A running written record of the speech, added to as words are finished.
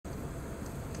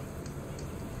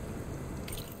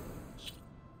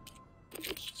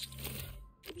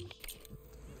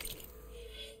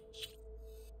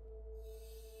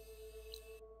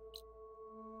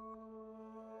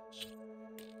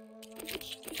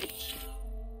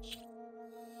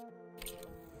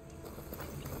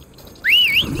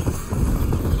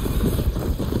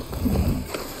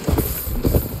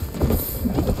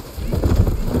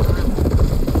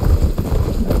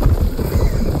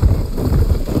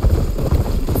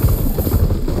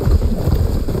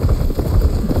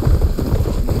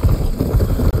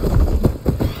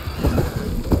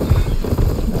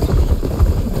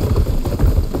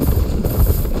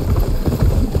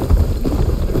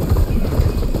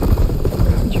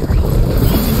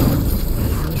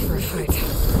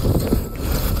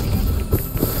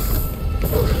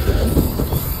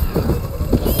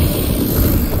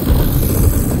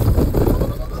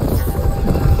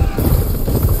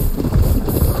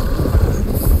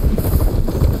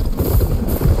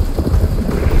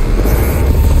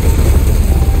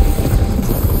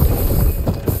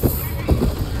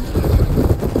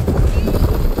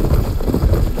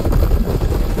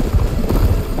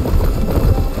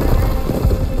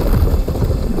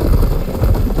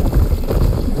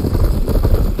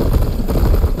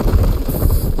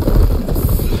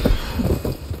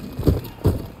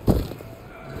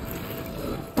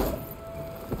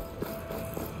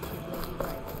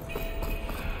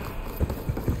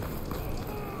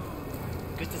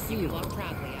see you. Walk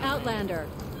proudly, Outlander.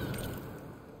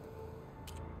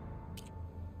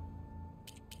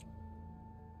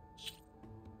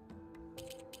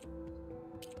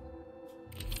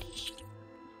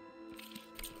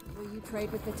 Will you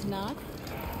trade with the Tanakh?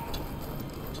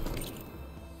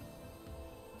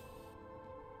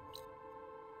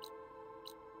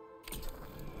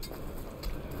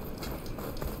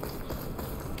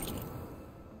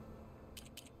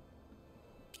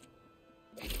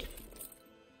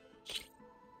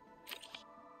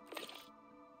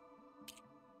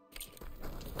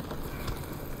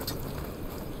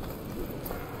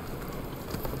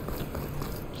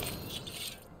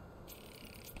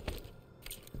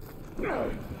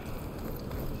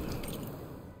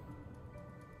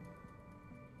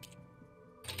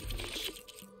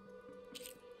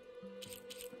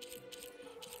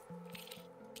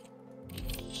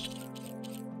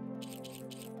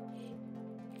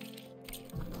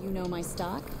 You know my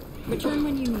stock? Return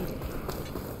when you need it.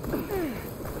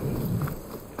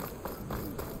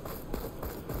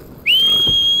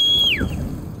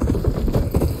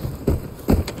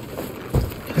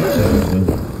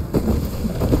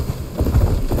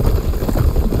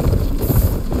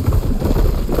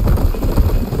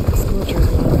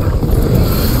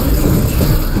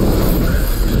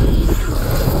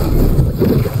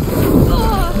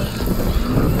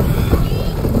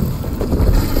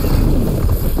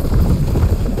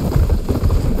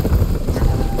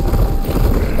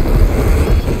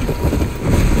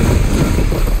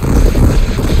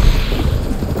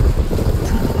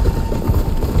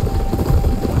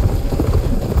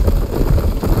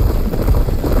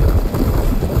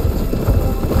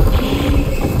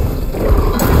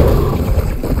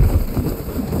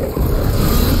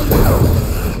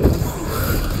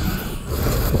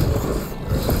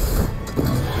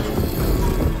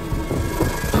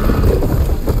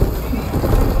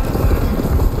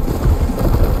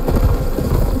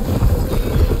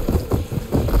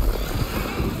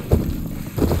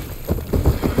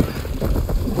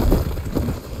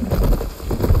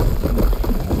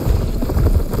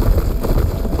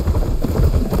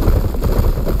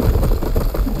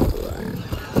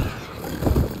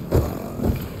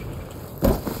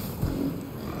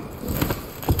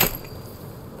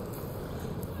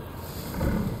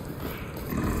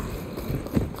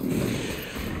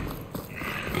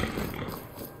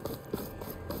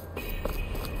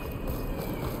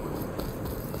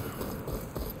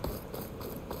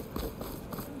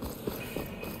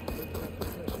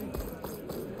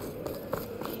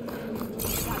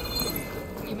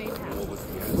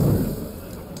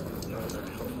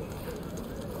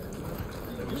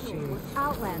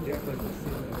 Outlander.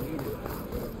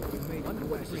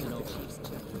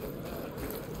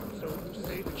 So,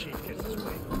 say the chief gets his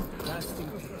way.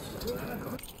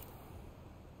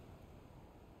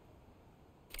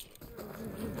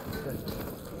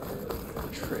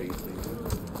 Trade me.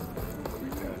 We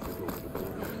passed it over the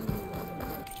border.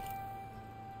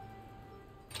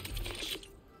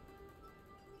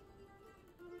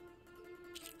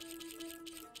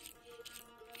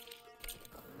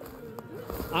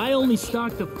 I only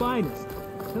stock the finest.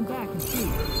 Come back and see.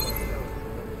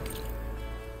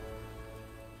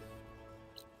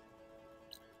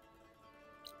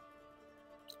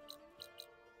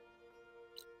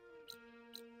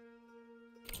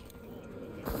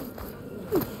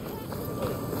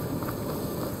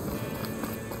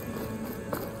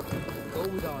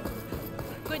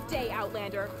 Good day,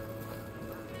 Outlander.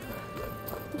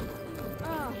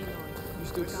 Oh. You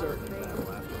stood certain of that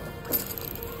after all.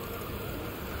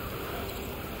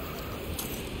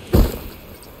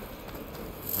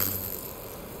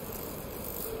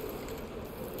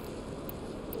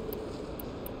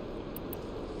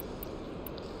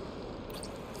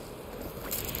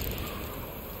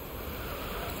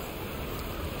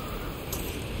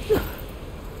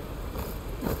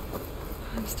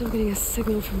 I'm still getting a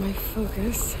signal from my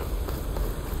focus.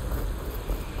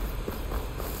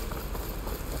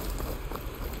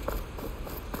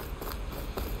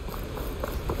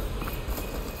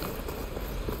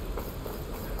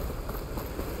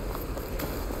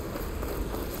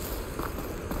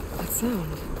 That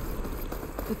sound.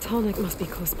 The tonic must be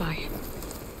close by.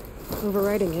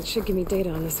 Overriding it should give me data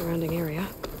on the surrounding area.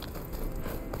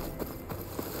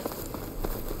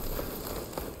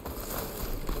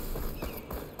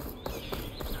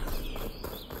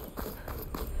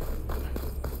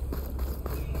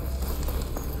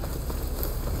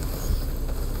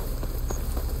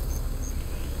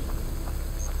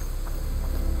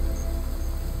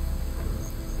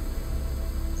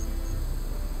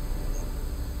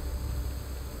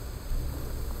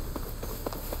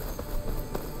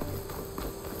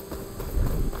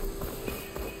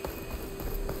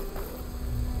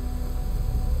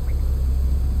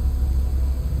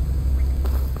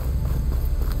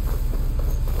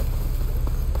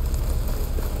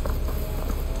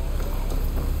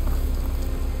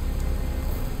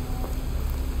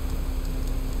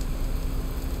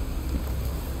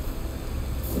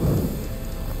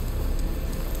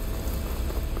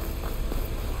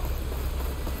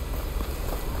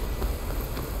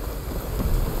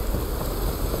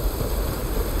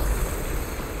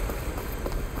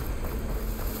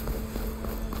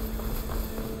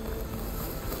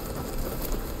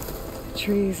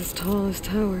 trees as tall as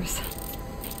towers.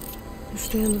 The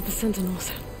stand of the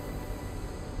sentinels.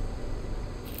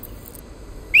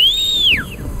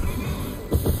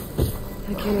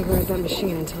 I can't override that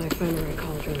machine until I find the right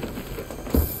cauldron.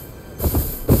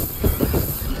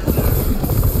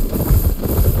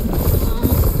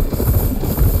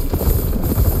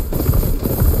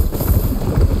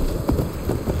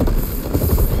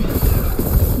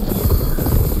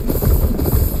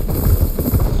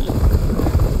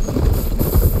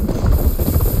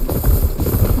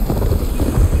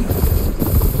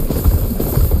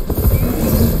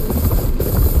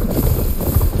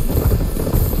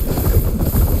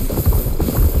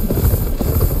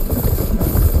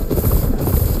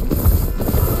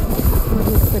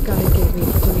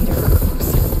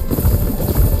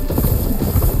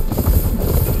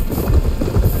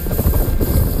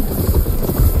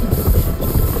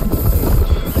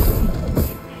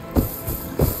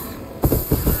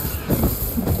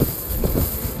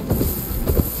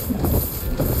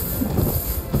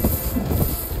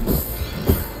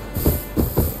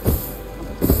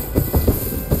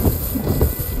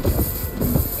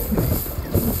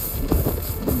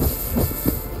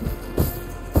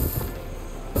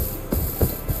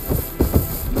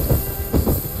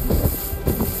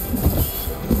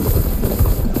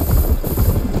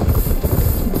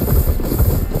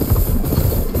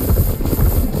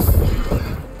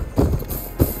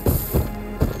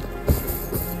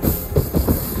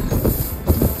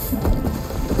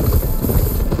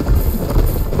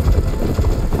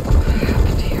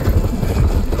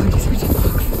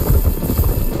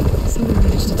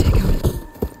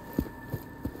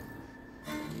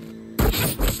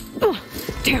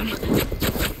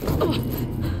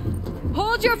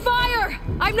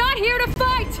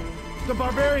 The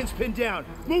barbarian's pinned down.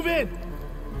 Move in!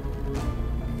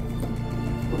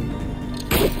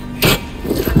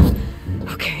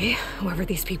 Okay, whoever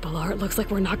these people are, it looks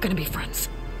like we're not gonna be friends.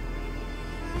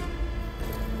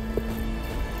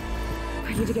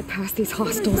 I need to get past these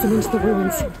hostiles and into the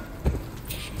ruins.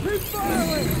 Keep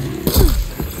firing!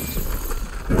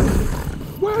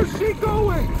 Where's she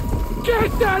going?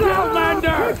 Get that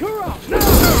Outlander! Pick her up! Now!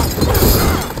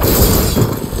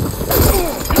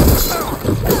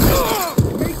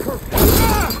 Make her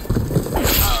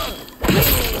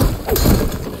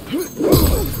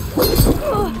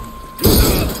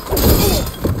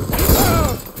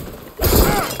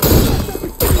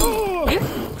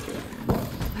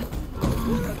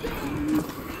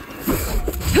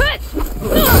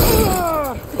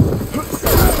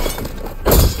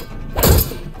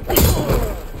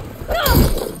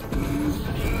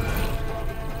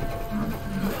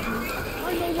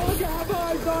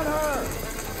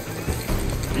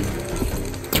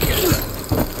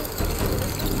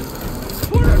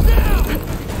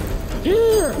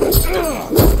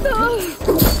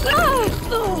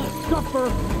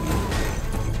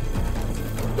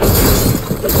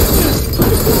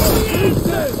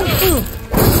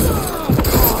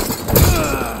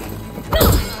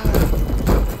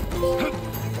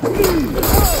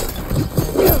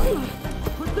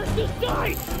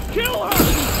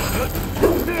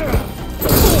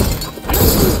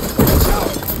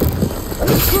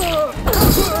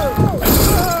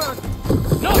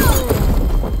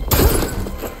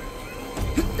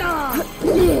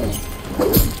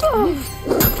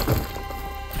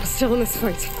Still in this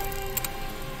fight.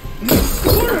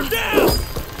 Put her down!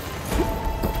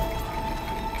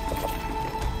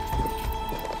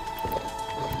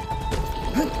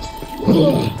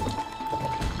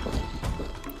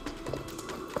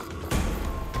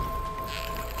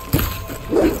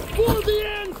 For the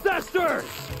ancestors!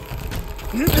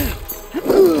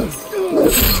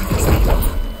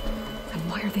 And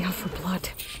why are they out for blood?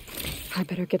 I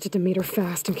better get to Demeter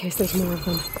fast in case there's more of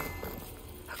them.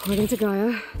 According to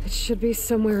Gaia, it should be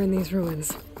somewhere in these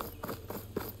ruins.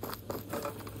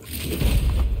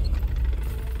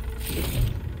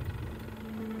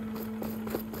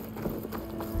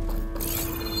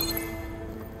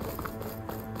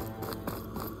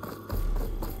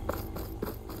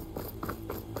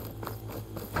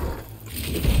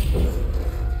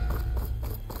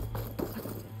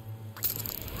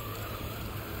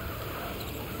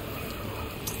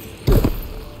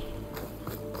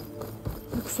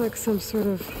 Looks like some sort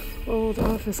of old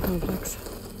office complex.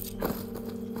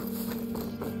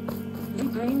 The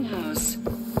greenhouse.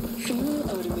 Fully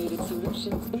automated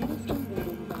solutions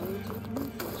illustrated by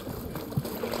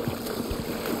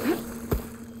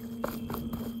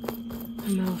A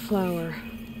metal flower.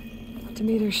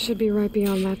 Demeter should be right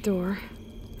beyond that door.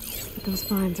 But those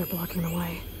vines are blocking the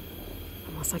way.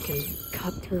 Unless I can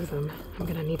cut through them, I'm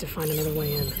gonna need to find another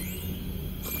way in.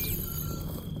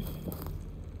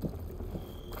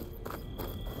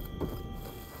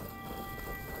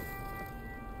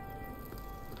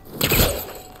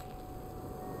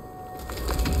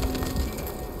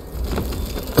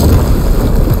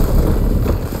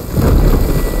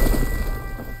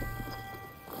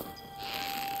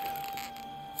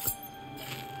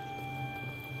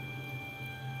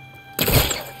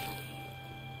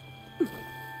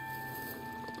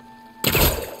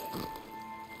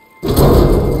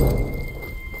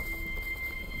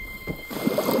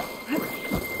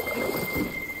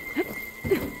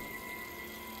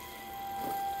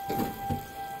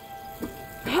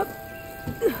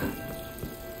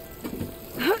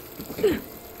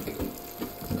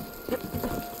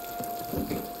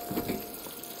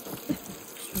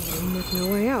 No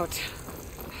way out.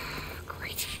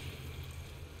 Great.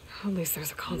 At least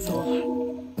there's a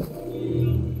console.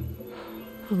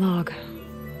 A log.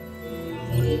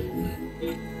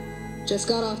 Just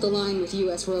got off the line with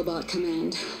U.S. Robot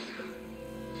Command.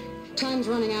 Time's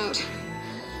running out.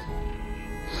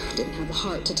 Didn't have the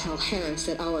heart to tell Harris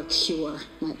that our cure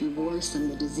might be worse than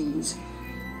the disease.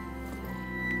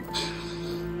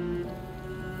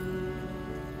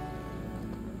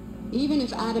 Even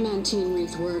if adamantine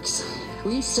wreath works,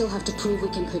 we still have to prove we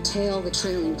can curtail the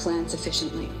trailing plants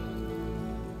efficiently.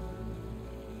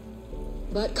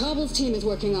 But Cobble's team is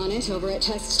working on it over at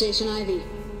Test Station Ivy.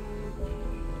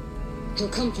 He'll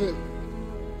come through.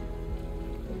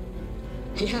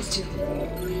 He has to.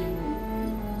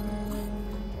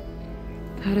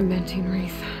 Adamantine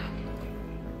wreath.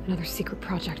 Another secret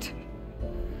project.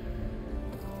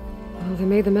 Well, they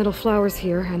made the metal flowers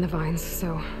here and the vines,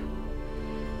 so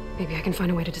maybe I can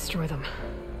find a way to destroy them.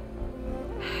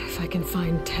 If I can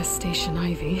find Test Station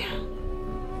Ivy.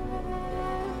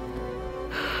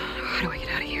 How do I get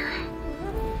out of here?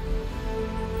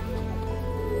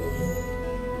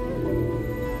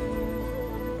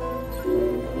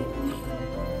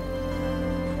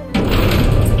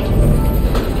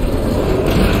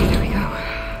 There we go.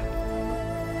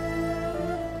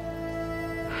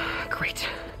 Great.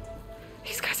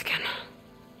 These guys again.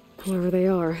 Whoever they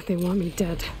are, they want me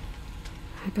dead.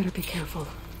 I better be careful.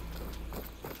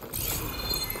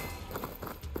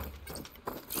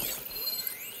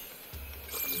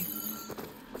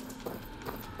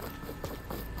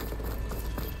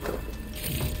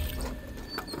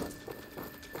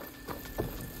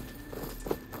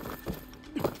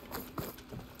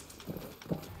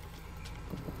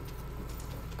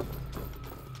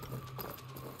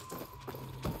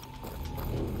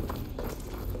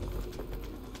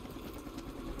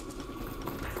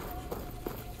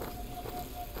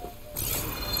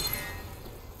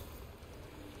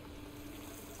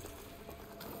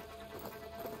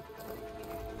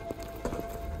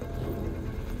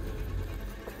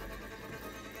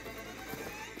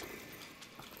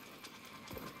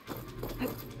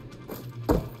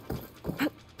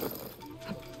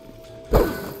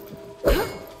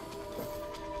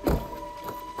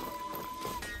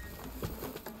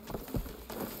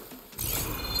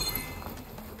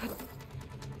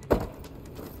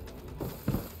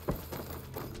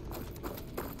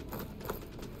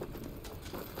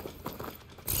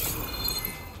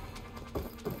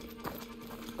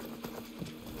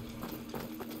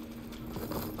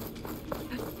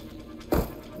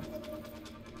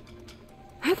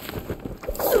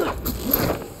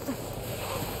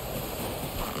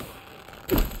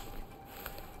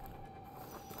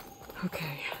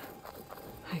 Okay.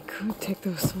 I could take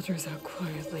those soldiers out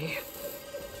quietly.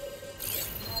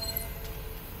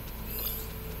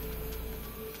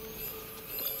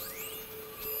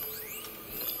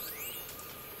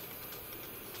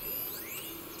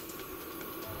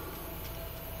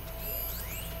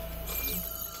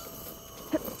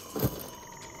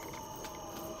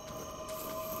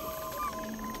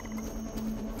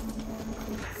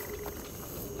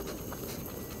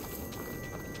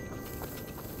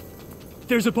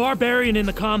 There's a barbarian in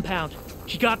the compound.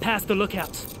 She got past the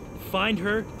lookouts. Find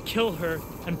her, kill her,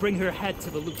 and bring her head to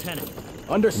the lieutenant.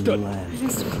 Understood. I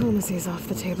guess diplomacy's off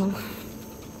the table.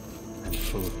 And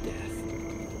full of death.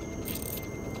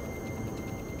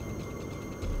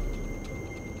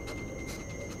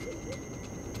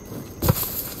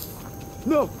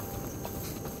 No!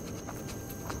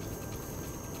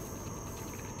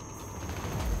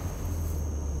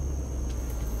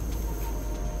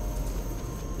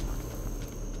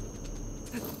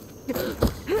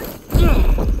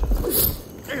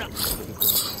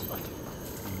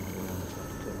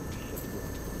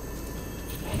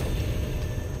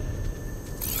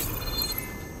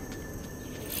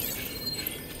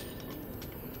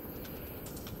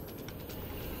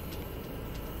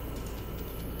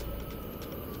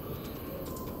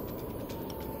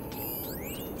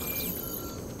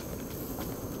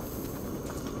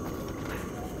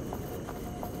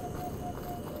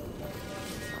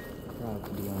 Proud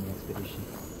to be on the expedition,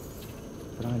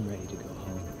 but I'm ready to go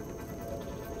home.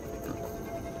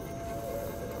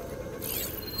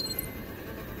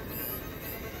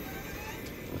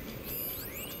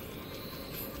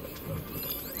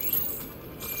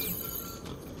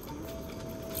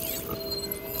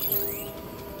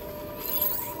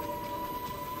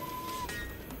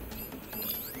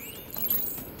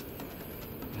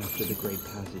 After the Great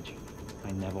Passage,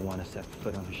 I never want to set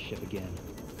foot on a ship again.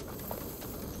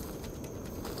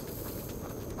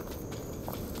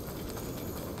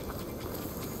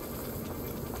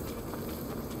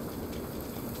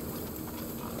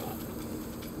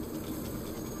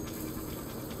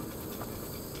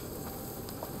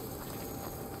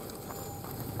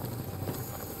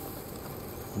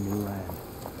 land,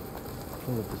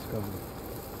 full of discovery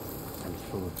and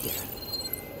full of death.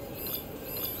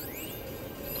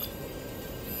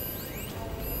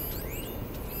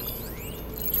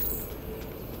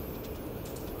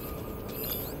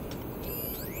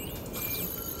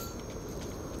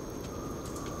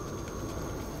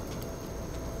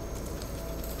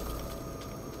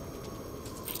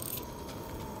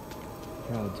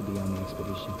 Proud to be on the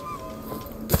expedition.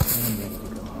 I'm ready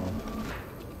to go home.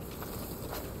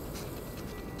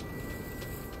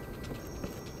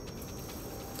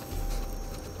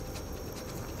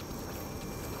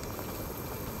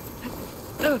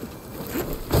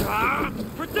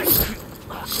 Protect!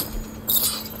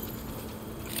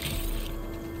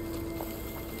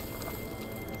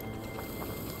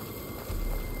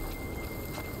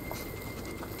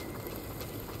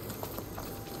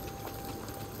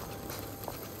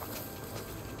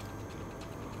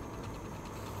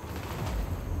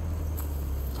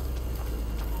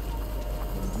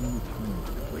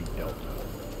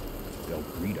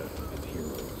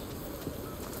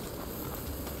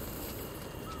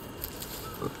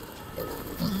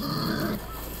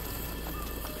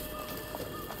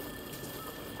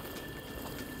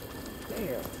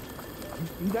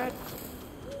 See that?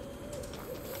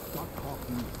 Stop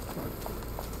talking.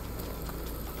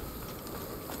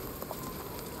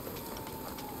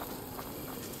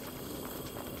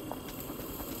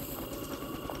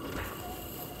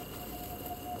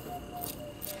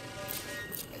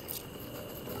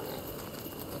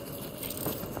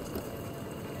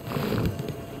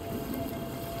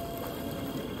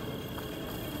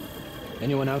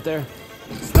 Anyone out there?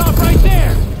 Stop right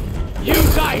there! You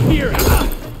die here!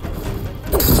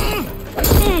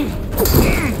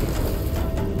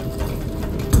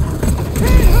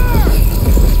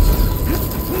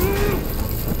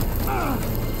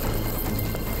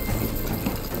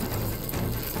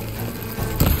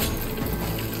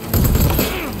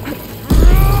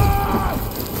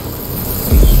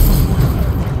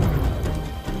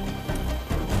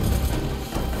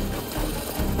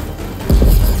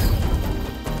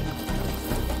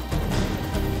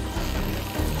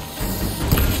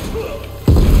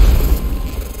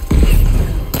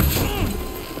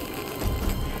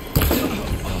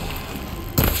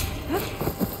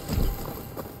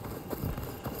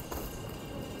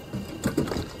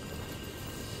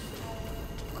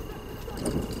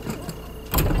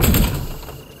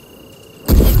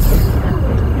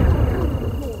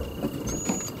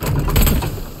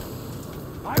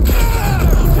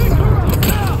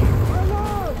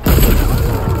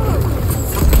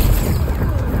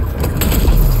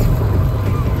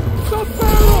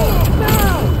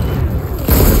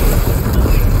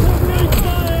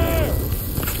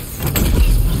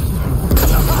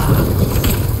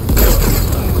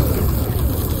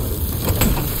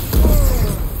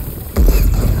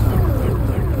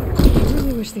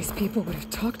 People would have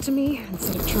talked to me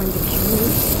instead of trying to kill me.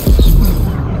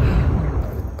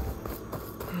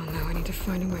 Oh no, I need to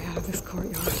find a way out of this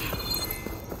courtyard.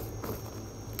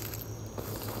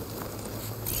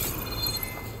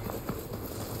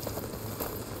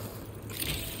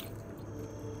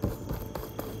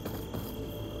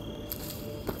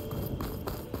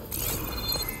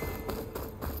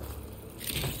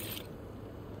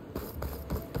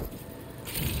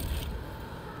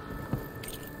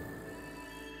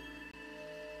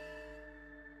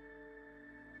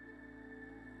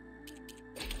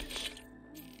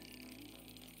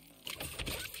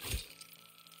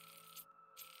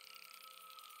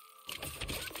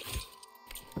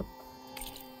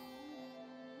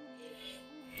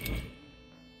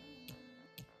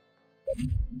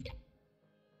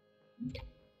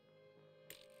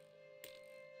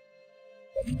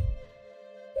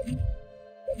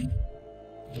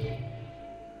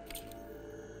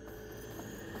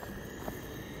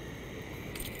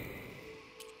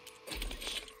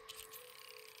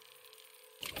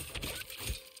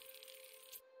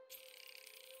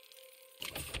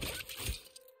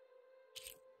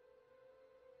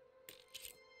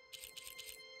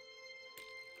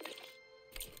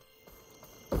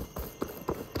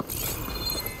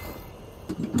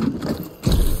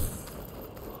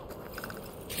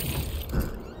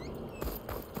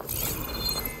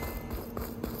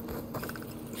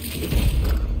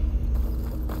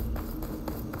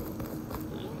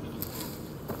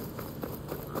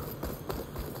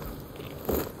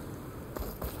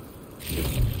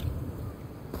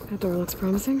 That door looks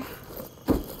promising.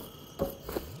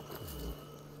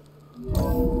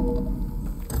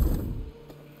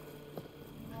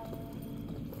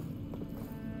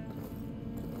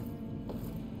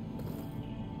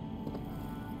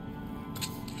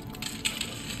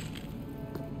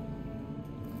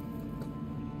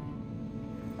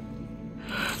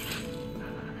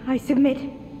 I submit.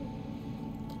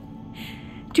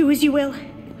 Do as you will.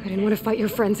 I didn't want to fight your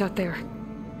friends out there.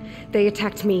 They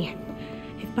attacked me.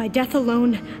 If by death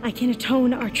alone I can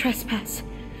atone our trespass.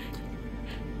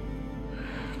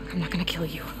 I'm not gonna kill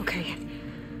you, okay?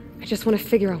 I just want to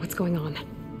figure out what's going on.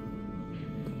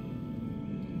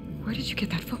 Where did you get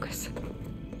that focus?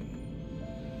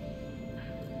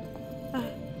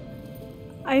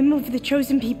 I'm of the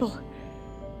chosen people.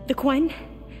 The Quen.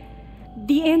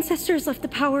 The ancestors left the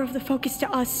power of the focus to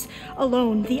us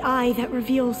alone, the eye that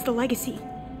reveals the legacy.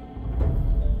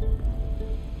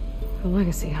 The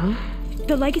legacy, huh?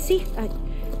 The legacy?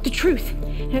 The truth.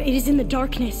 It is in the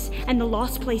darkness and the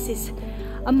lost places.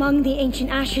 Among the ancient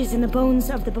ashes and the bones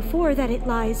of the before that it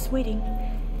lies waiting.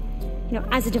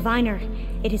 As a diviner,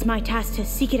 it is my task to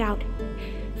seek it out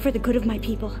for the good of my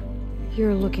people.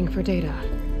 You're looking for data.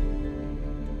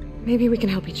 Maybe we can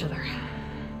help each other.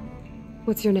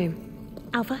 What's your name?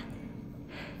 Alpha.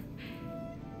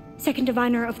 Second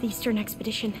diviner of the Eastern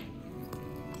Expedition.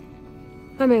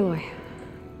 I'm Aloy.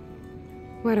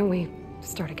 Why don't we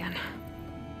start again?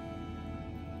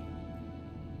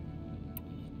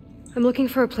 I'm looking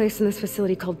for a place in this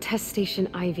facility called Test Station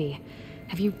Ivy.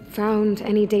 Have you found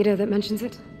any data that mentions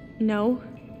it? No.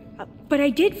 But I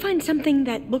did find something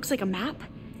that looks like a map.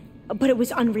 But it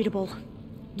was unreadable.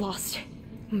 Lost.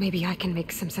 Maybe I can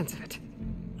make some sense of it.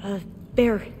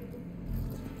 Bear.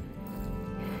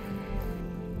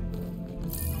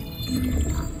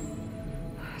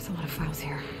 There's a lot of files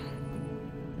here.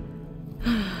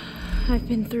 I've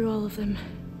been through all of them.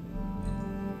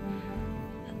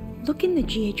 Look in the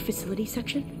GH facility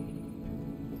section.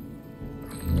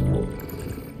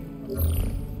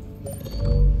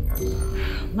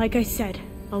 Like I said,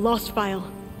 a lost file.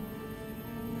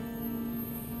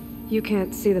 You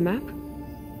can't see the map?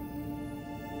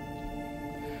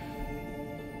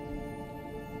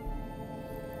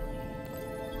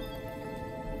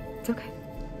 It's okay.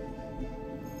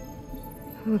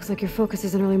 It looks like your focus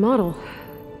is an early model.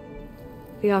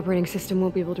 The operating system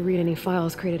won't be able to read any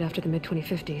files created after the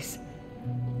mid-2050s.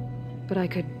 But I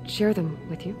could share them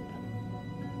with you.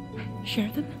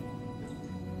 Share them?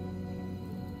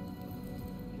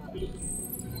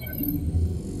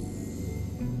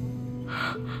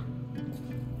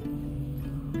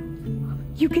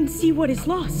 You can see what is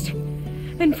lost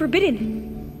and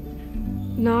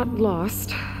forbidden. Not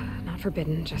lost, not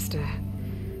forbidden, just a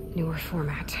newer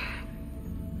format.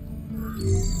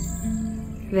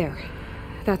 There.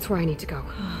 That's where I need to go.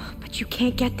 But you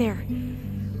can't get there.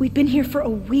 We've been here for a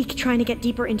week trying to get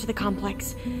deeper into the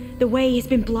complex. The way has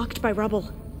been blocked by rubble.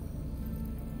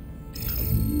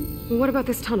 What about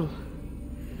this tunnel?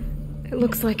 It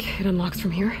looks like it unlocks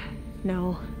from here.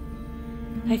 No.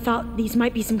 I thought these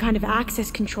might be some kind of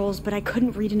access controls, but I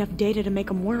couldn't read enough data to make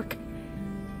them work.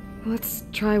 Let's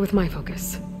try with my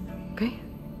focus, okay?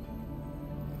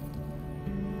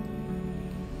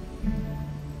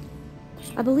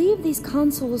 I believe these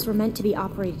consoles were meant to be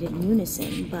operated in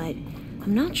unison, but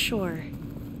I'm not sure.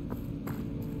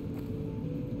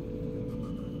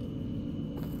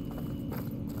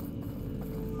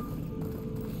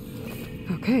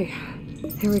 Okay,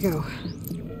 here we go.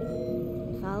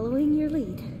 Following your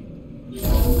lead.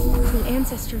 The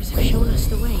ancestors have shown us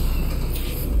the way.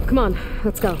 Come on,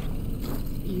 let's go.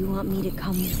 You want me to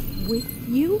come with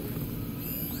you?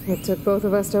 It took both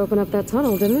of us to open up that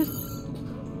tunnel, didn't it?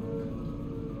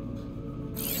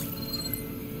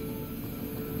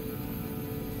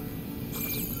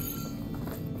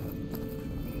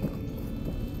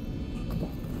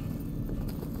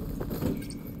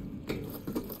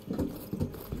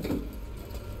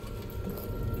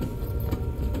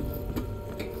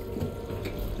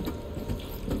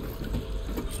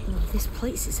 This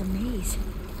place is a maze.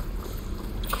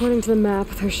 According to the map,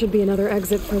 there should be another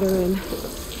exit further in.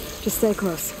 Just stay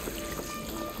close.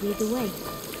 Lead the way.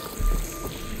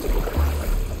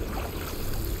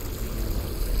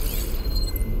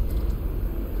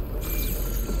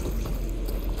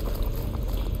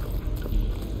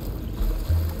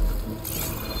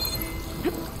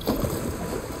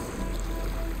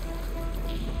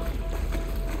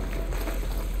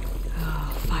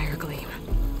 Oh, fire gleam.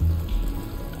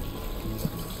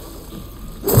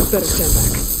 Better stand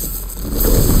back.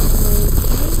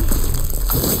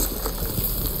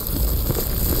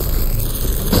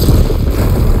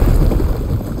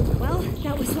 Well,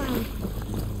 that was loud.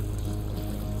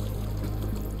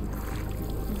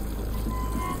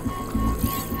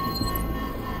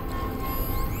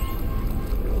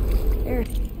 There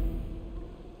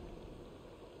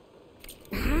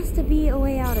has to be a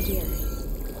way out of here.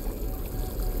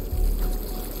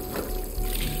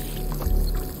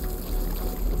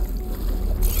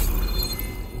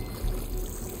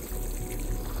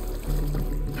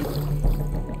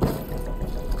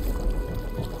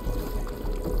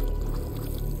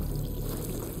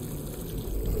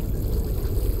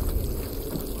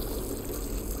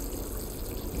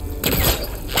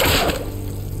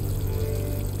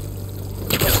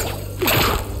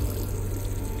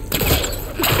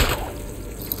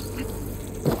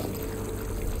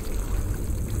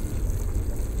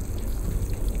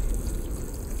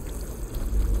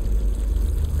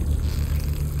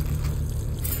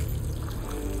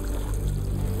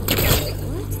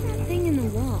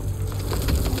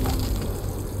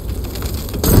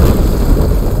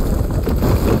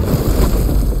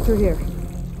 through here.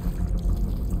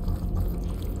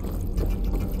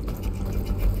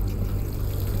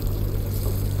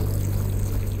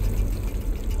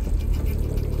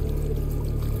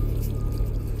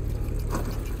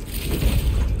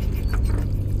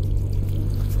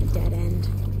 Dead end.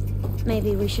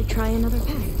 Maybe we should try another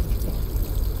path.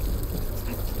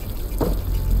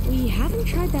 We haven't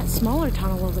tried that smaller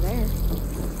tunnel over there.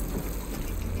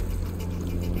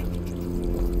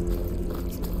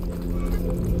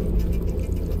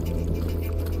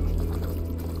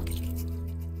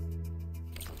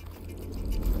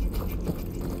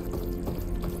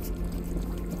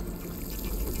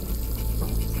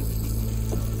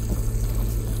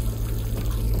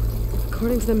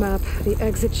 According to the map, the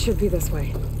exit should be this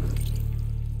way.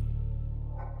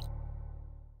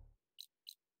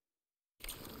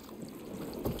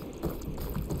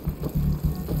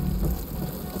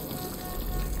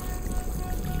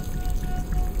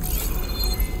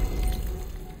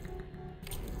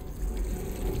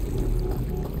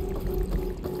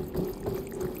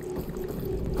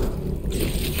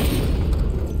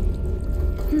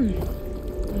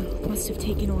 Must have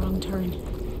taken a wrong turn.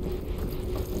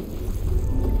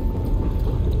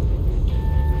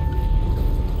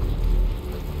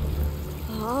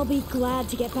 I'll be glad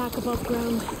to get back above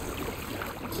ground.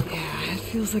 Yeah, it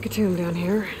feels like a tomb down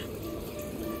here.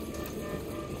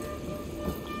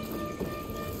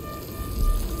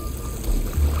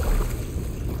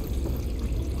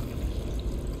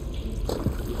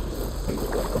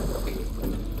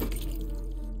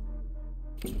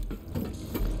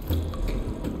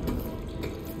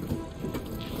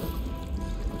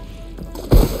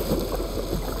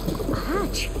 A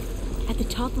hatch at the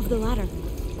top of the ladder.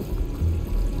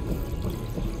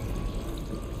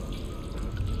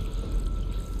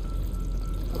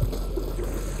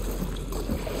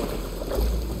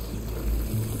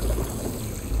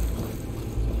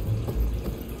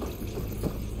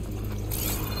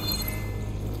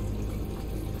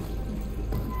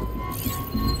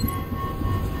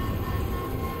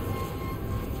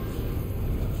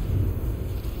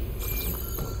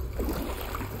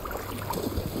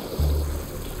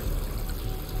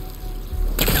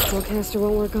 Forecaster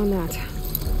won't work on that.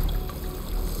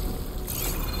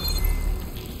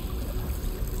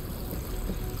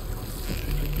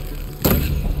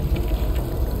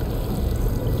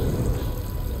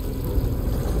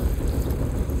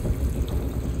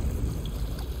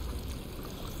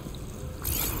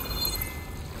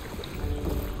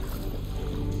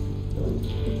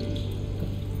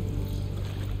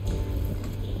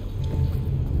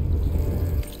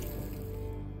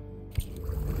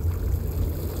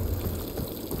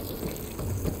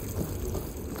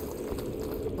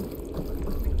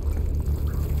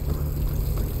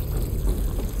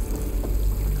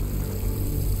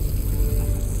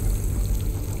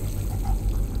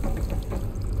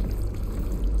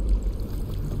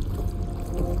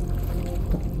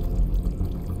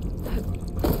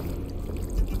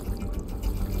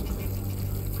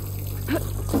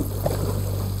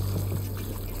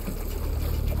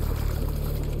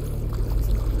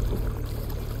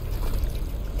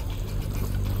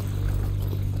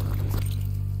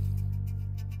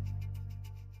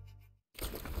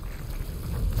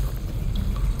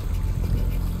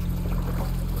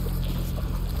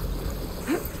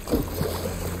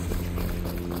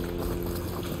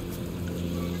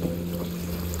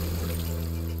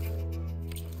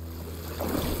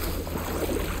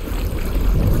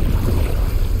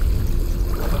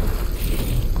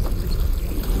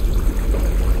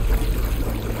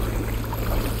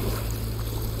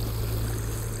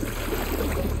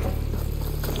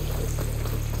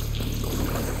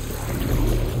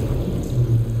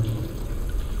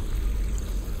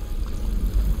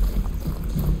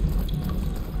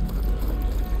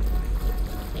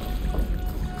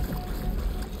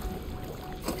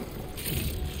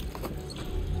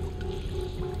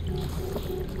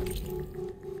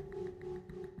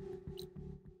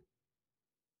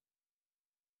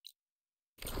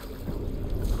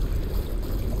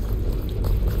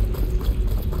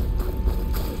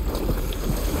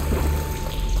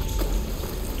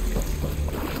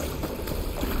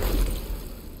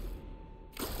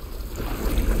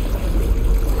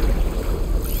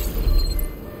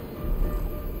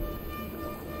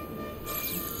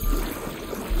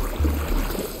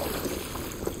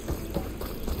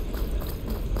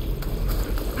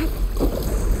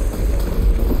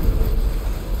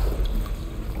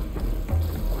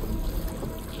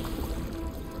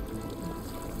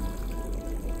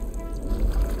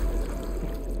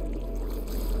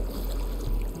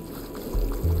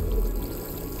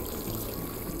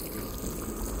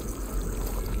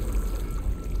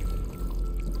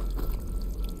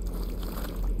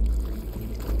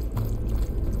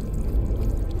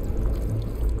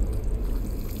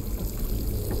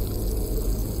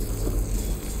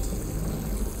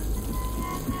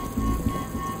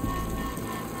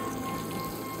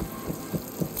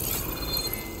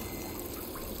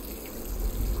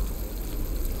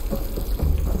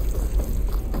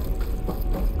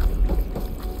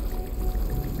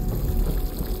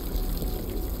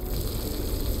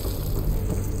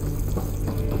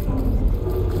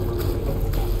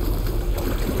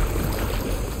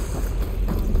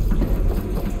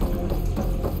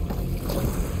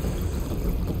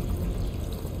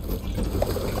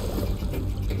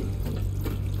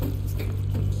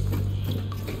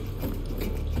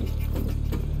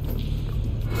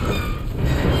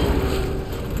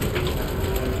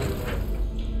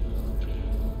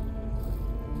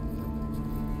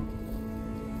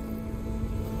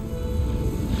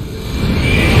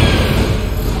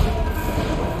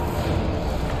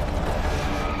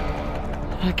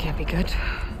 good?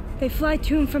 They fly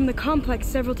to and from the complex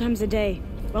several times a day.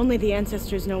 Only the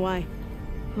ancestors know why.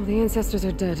 Well, the ancestors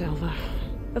are dead, Alva.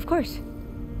 Of course.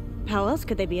 How else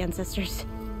could they be ancestors?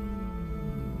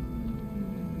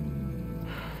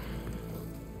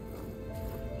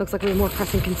 Looks like we have more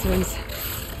pressing concerns.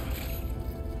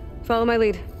 Follow my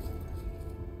lead.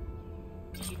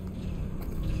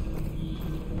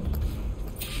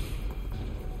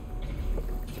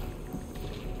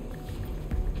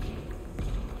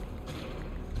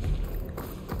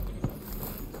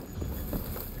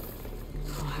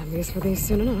 I'll have use for these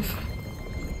soon enough.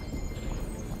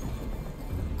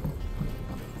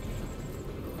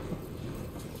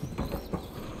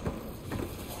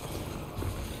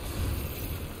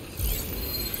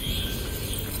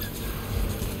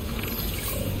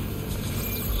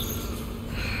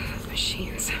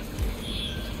 Machines.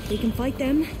 We can fight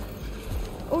them.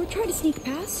 Or try to sneak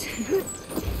past.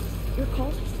 Your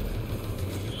call.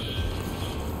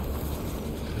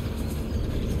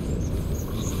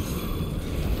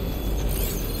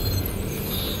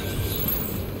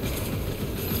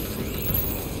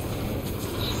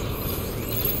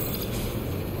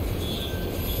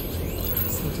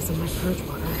 So it isn't my purge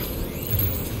water.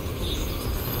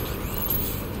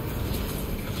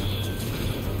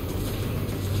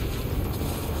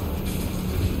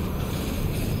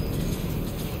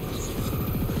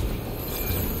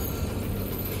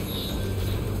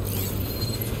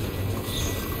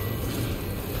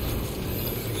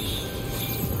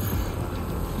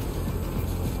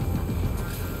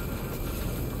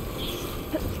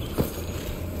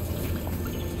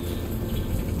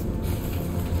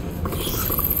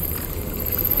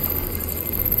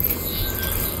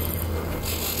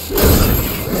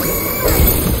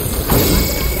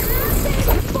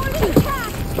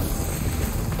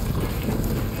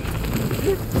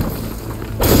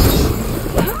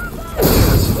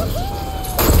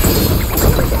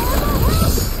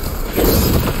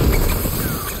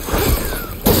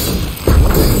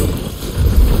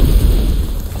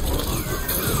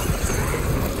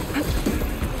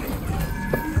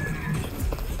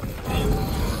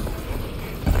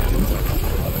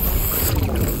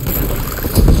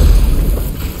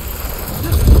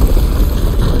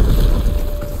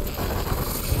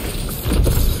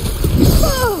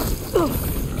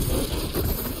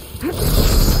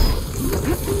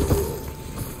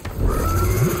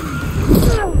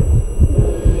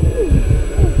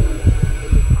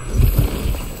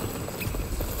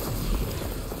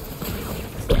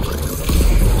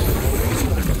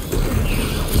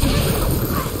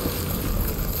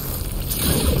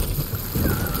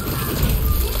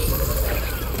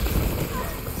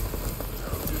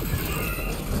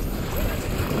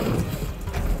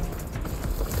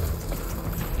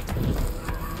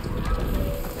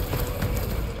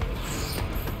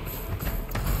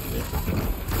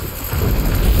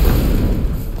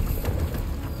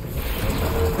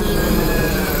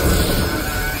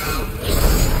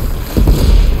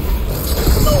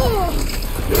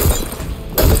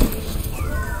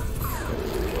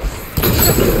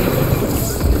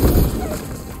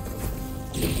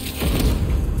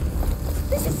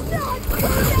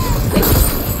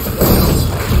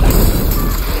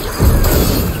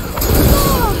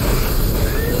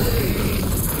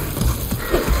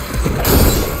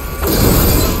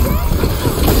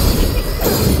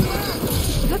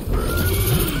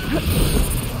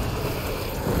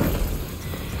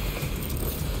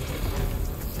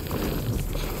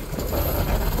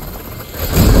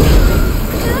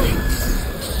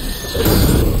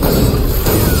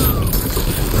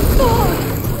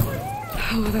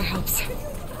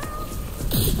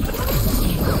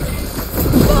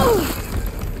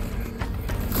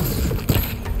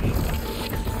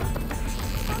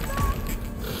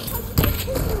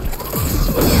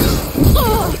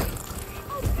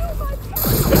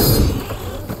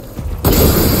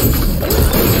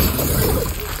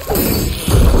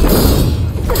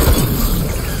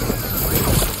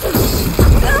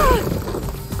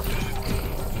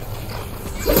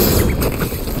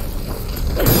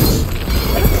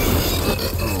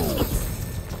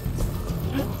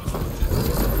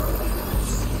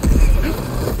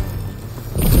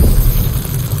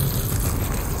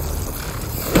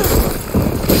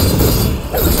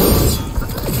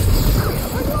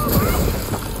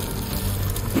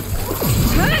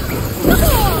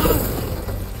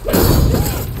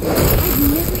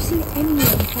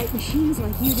 machines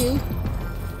like you do.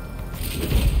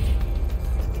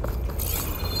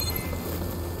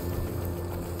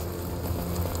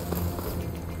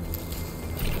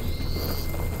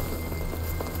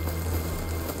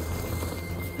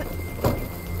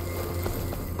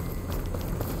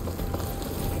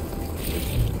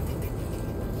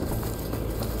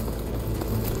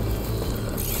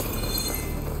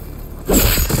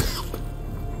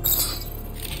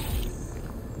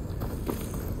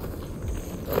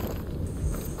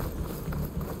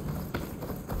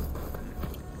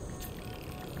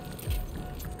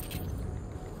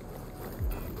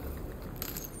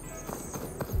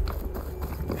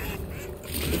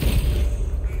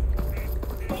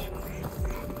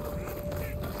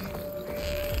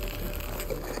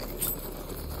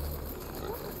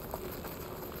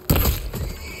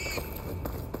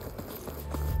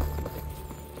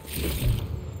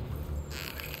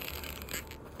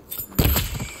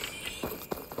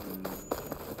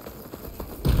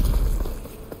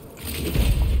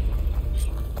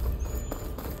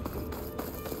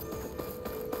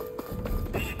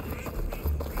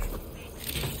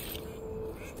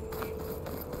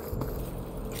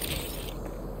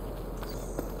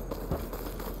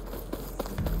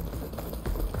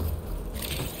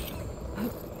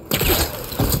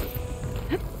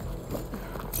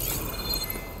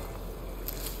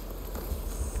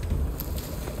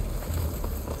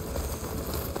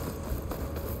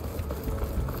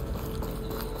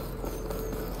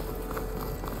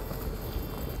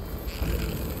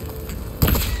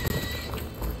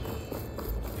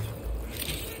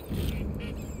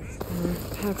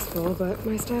 looks full, but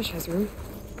my stash has room.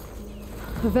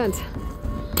 A vent.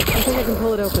 I think I can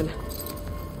pull it open.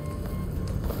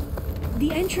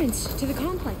 The entrance to the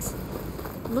complex.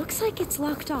 Looks like it's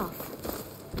locked off.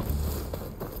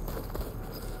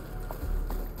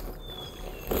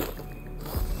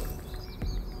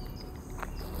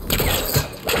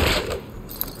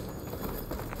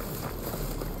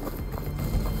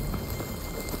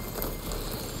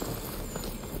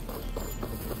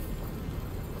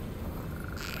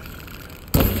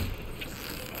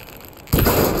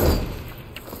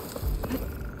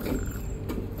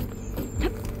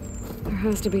 There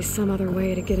has to be some other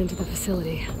way to get into the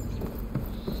facility.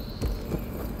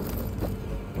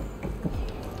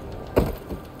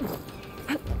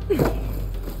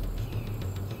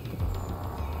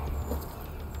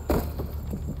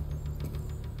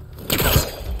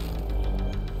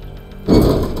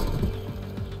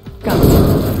 Got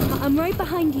it. I'm right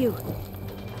behind you.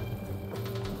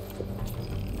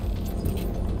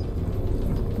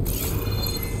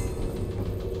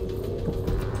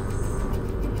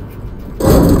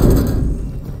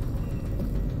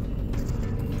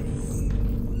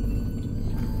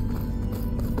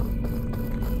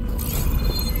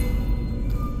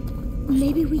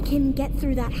 Maybe we can get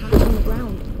through that hatch on the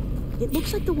ground. It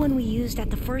looks like the one we used at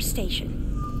the first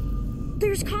station.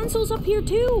 There's consoles up here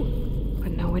too!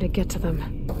 But no way to get to them.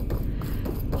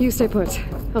 You stay put.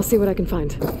 I'll see what I can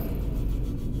find.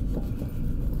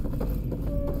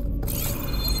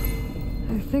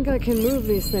 I think I can move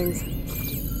these things.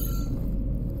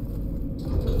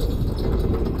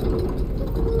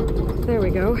 There we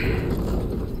go.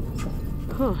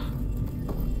 Huh.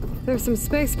 There's some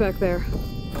space back there.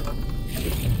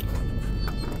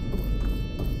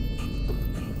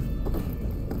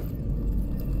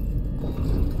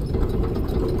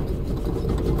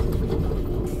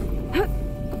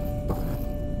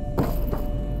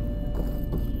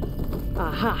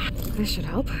 Aha! This should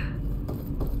help.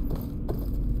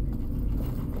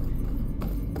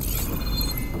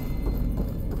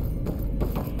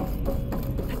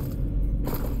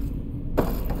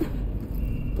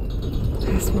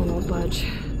 This one won't budge.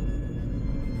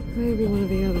 Maybe one of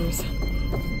the others.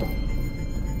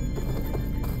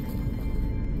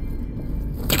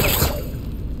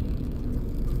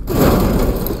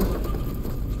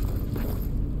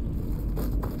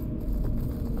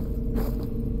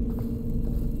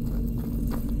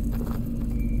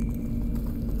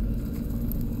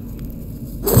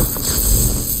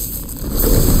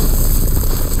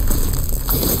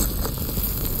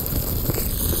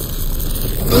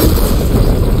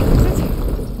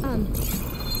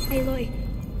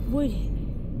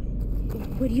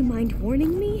 Would you mind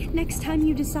warning me next time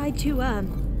you decide to,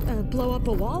 blow up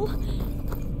a wall?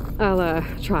 I'll,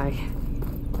 try.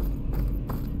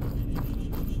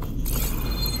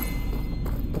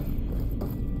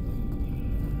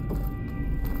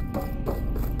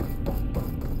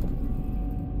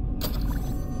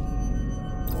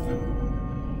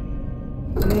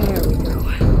 There we go.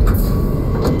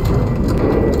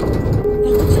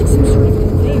 That looks like some sort of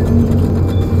conveyor.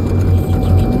 You think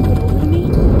you can move it over to me?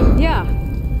 Yeah.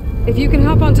 If you can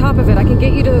hop on top of it, I can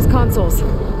get you to those consoles.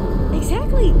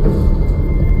 Exactly.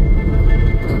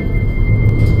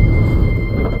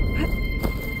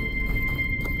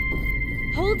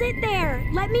 Hold it there.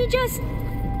 Let me just...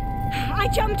 I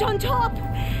jumped on top.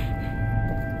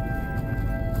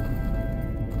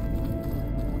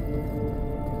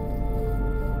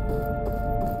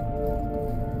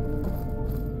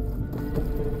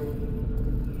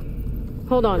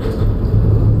 Hold on.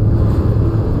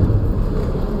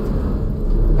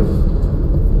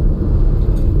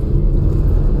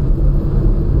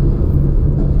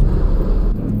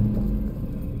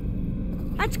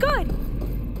 That's good.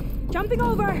 Jumping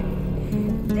over.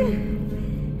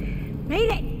 Made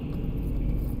it.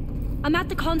 I'm at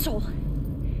the console.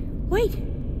 Wait.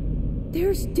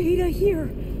 There's data here.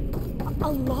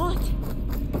 A lot.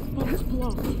 But it's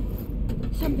blocked.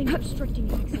 Something's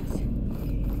restricting access.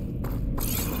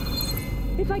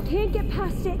 If I can't get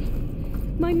past it,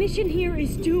 my mission here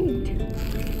is doomed.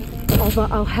 Alva,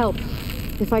 I'll help.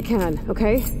 If I can,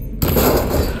 okay?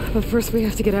 But first we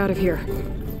have to get out of here.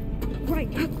 Right.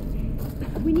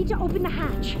 We need to open the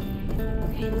hatch.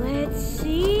 Okay, let's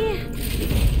see.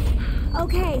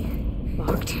 Okay.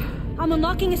 Locked. I'm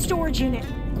unlocking a storage unit.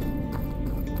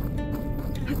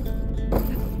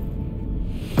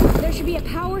 There should be a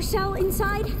power cell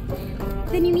inside.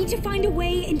 Then you need to find a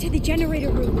way into the generator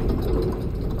room.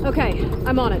 Okay,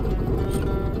 I'm on it.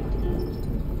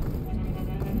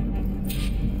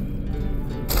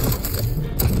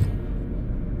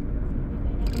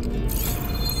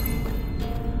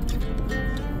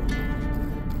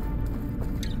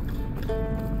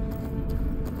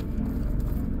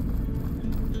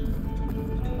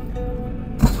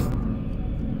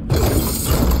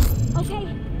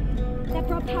 That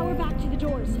brought power back to the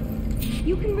doors.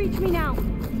 You can reach me now.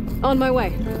 On my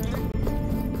way.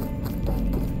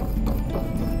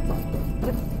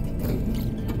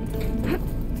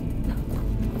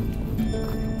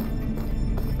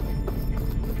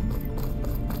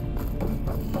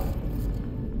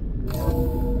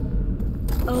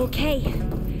 Okay.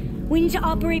 We need to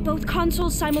operate both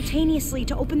consoles simultaneously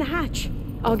to open the hatch.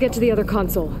 I'll get to the other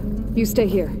console. You stay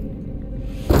here.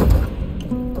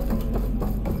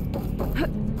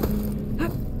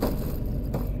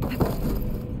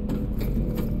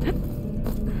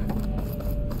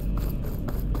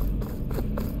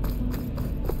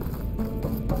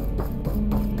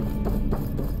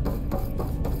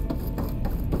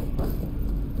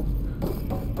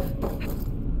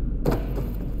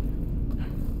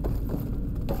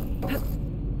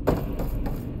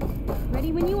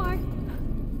 Ready when you are.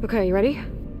 Okay, you ready?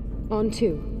 On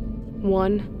 2.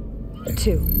 1,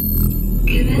 2.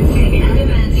 Commencing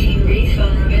adamantine wraith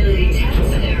vulnerability test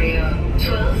scenario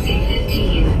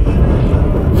 12C15.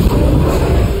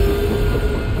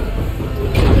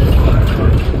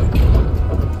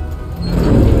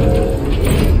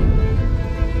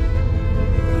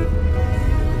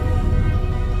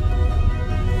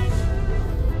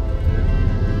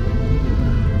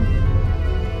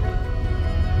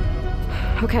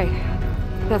 Okay,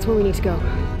 that's where we need to go.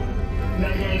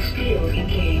 Magnetic field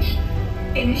engaged.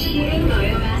 Initiating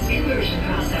biomass conversion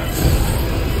process.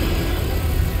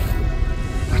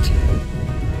 What?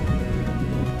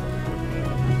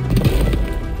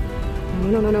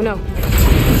 No.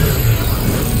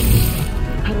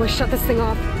 How do I shut this thing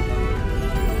off?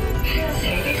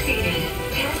 Failsafe exceeded.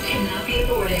 Test cannot be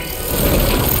aborted.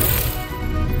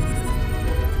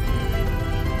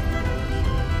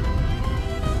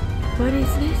 What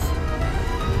is this?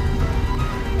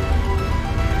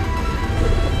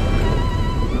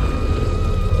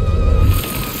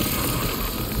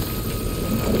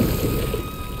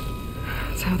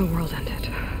 That's how the world ended.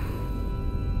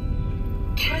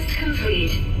 Test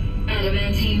complete.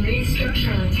 Adamantine wraith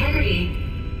structural integrity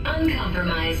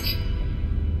uncompromised.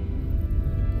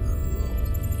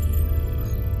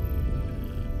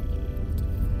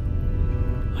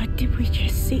 What did we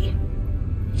just see?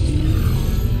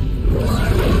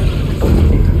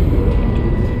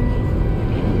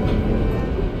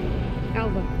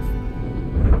 Alva.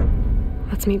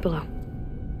 Let's meet below.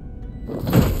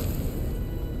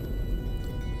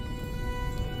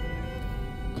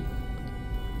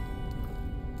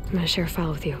 I'm gonna share a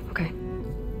file with you, okay?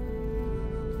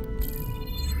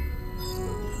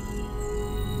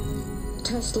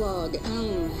 Test log.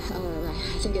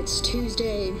 I think it's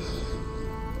Tuesday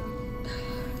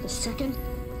the 2nd.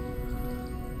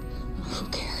 Who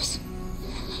cares?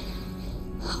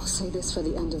 I'll say this for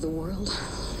the end of the world.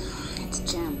 It's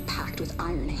jam-packed with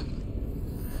irony.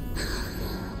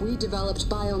 We developed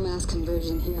biomass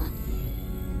conversion here.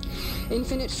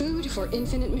 Infinite food for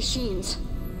infinite machines.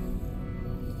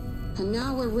 And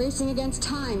now we're racing against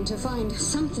time to find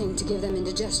something to give them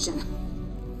indigestion.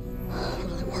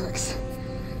 Well, it works.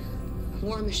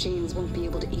 War machines won't be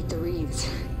able to eat the wreaths.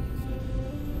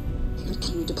 But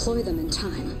can you deploy them in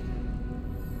time?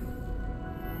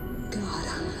 God,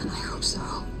 I hope so.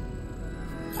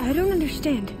 I don't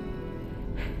understand.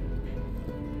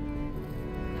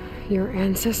 Your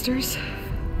ancestors?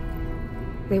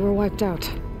 They were wiped out.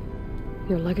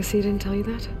 Your legacy didn't tell you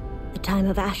that? The time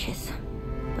of ashes.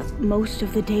 But most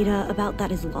of the data about that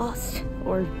is lost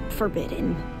or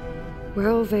forbidden.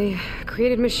 Well, they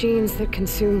created machines that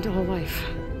consumed all life.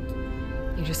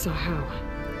 You just saw how.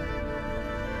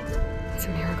 It's a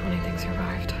miracle anything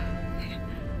survived.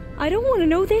 I don't want to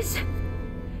know this.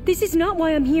 This is not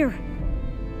why I'm here.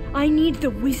 I need the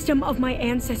wisdom of my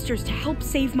ancestors to help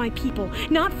save my people,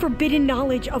 not forbidden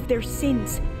knowledge of their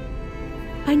sins.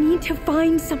 I need to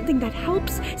find something that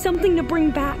helps, something to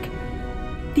bring back.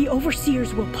 The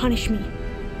overseers will punish me.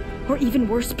 Or even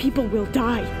worse, people will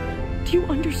die. Do you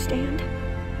understand?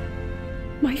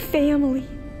 My family.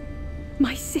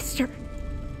 My sister.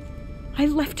 I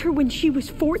left her when she was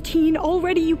 14.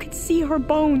 Already you could see her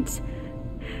bones.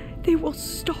 They will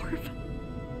starve.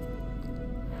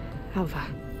 Alva.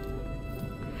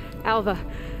 Alva.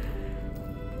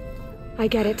 I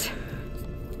get it.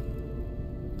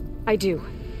 I do.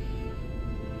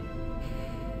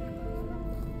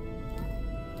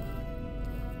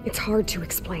 It's hard to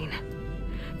explain,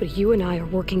 but you and I are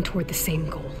working toward the same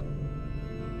goal.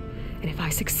 And if I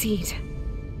succeed,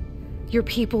 your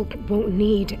people won't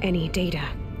need any data.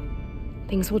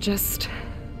 Things will just...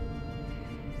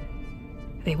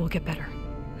 they will get better.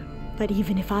 But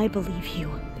even if I believe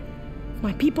you,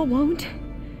 my people won't.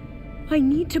 I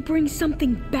need to bring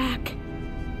something back.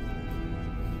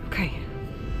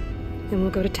 then we'll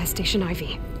go to Test Station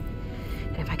Ivy.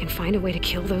 And if I can find a way to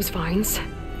kill those vines,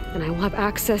 then I will have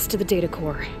access to the data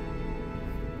core.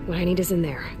 What I need is in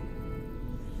there.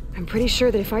 I'm pretty sure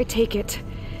that if I take it,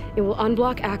 it will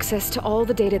unblock access to all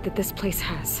the data that this place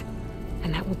has.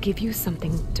 And that will give you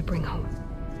something to bring home.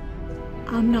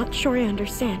 I'm not sure I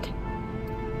understand.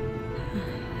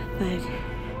 But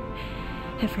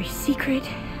every secret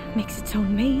makes its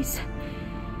own maze.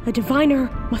 A diviner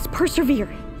must persevere.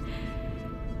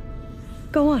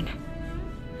 Go on.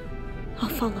 I'll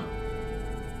follow.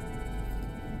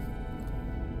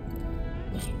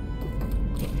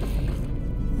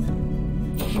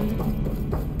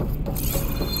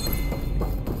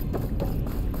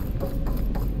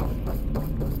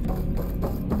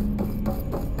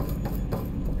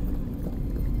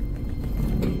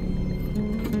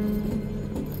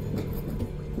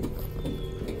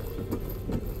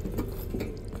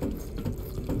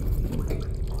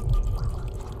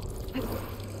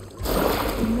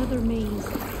 Another maze.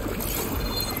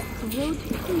 The road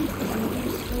to peace is in a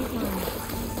straight line.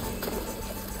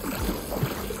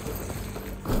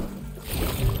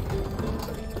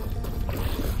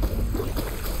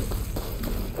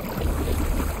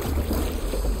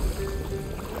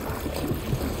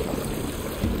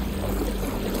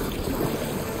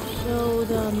 So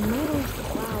the metal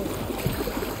flower,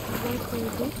 what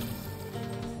is it?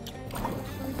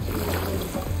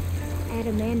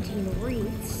 Adamantine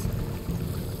wreaths.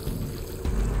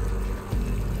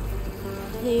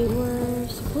 They were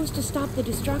supposed to stop the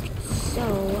destruction, so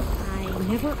I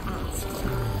never asked.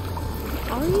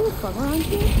 Are you from around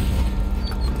here?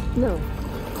 No,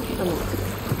 I'm not.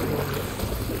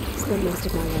 Spent most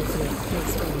of my life in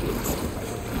Los Angeles.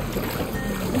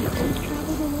 I've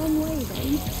traveled a long way,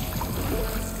 then.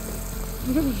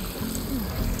 Really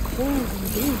cold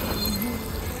indeed.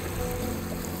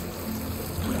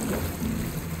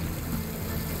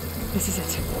 This is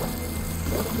it.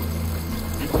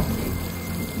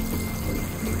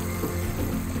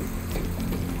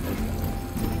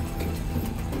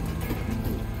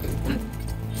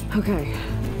 Okay,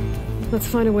 let's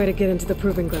find a way to get into the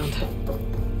proving ground.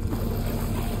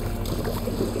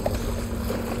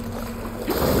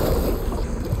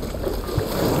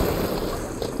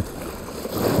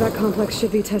 That complex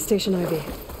should be Test Station Ivy.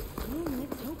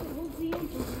 Let's hope it holds the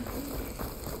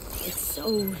entrance. It's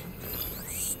so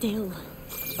still.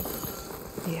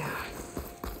 Yeah.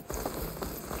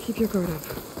 Keep your guard up.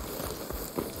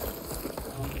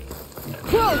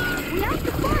 Whoa! We have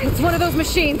to fight! It's one of those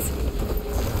machines!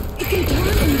 It can turn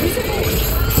invisible!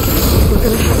 We're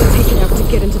gonna have to take it out to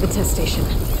get into the test station.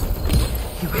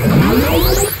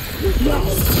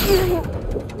 Yes!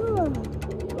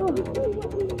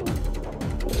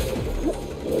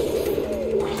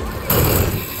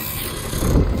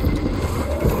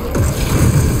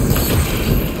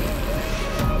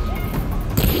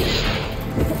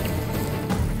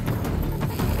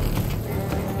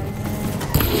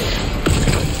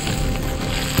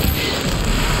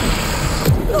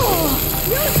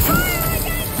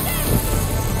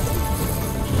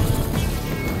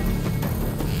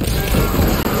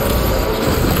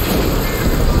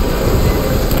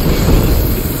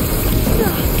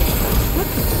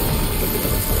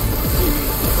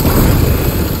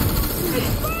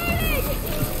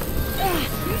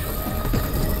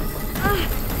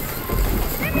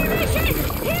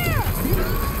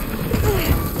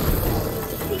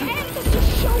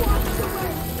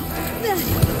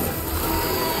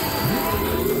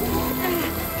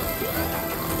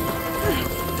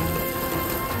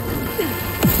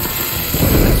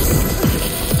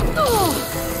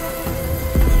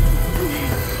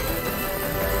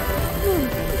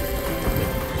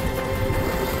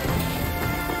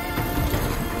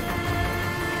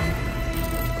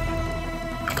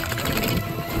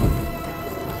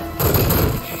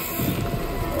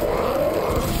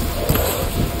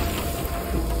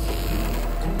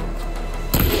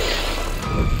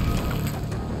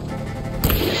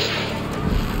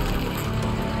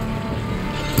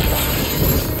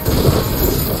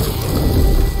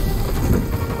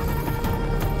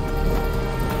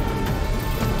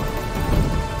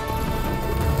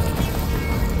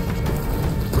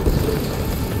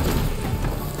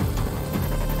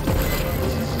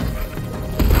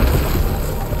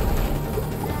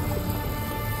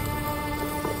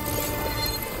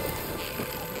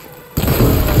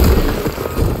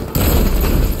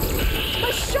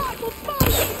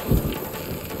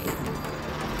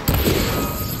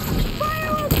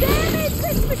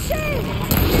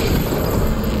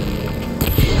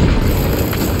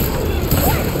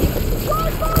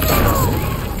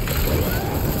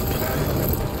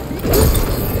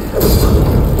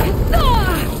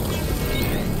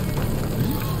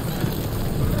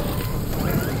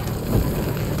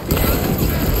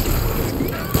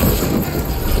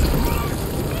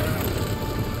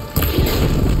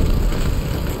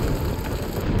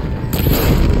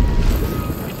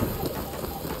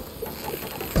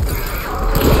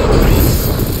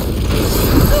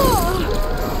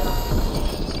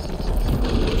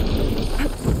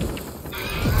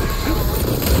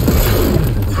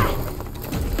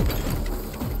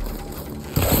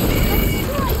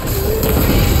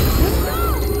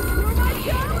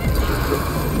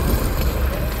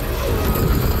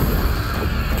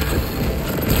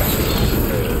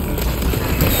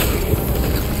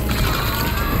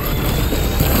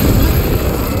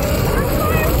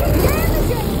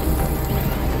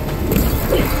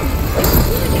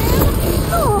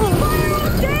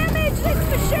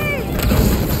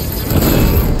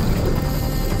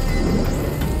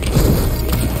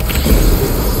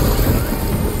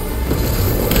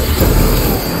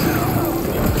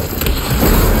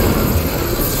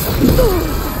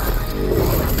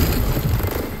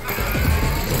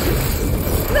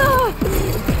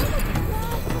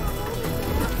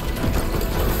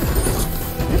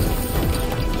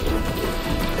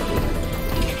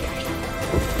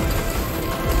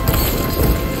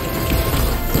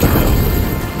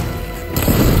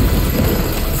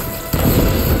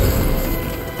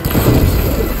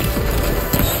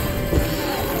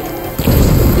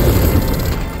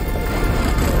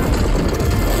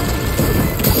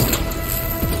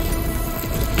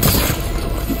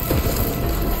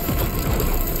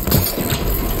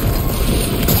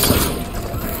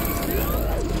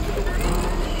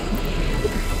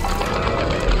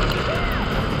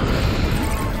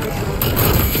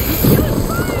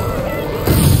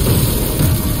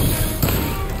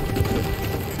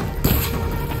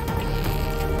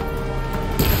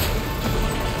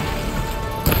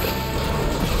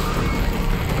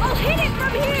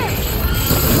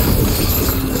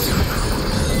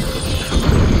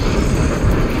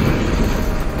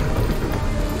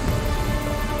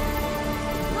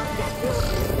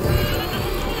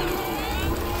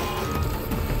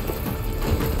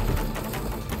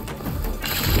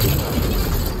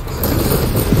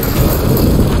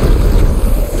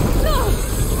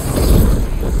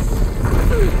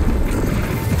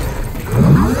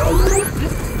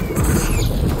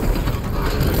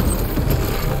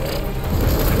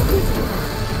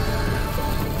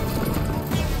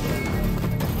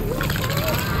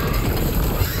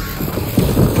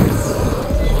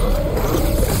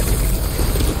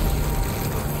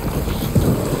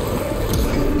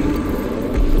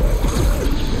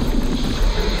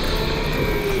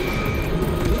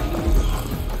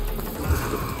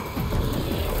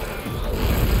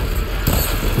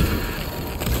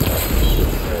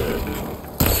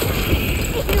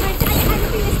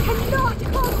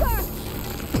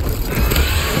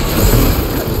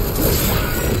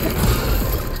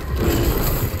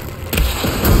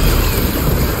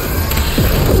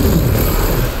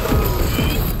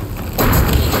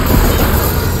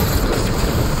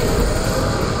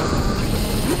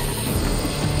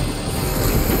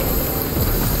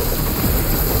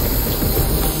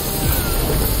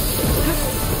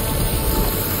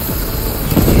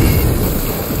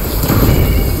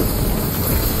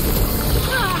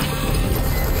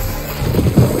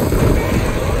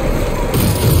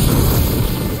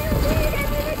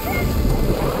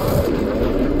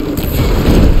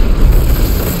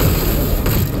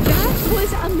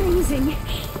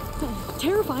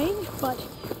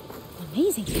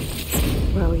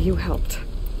 Well, you helped.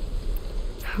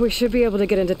 We should be able to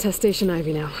get into Test Station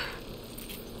Ivy now.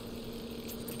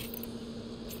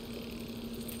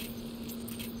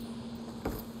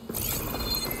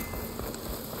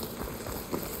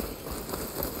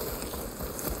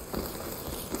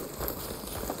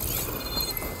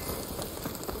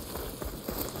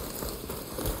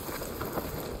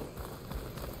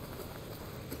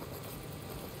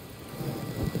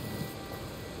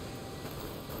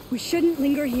 We shouldn't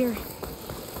linger here.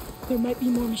 There might be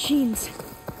more machines.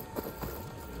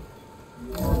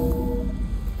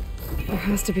 There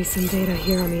has to be some data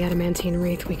here on the adamantine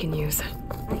wraith we can use.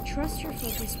 I trust your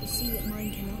focus will see what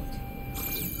mine cannot.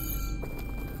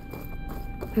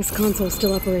 This console's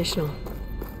still operational.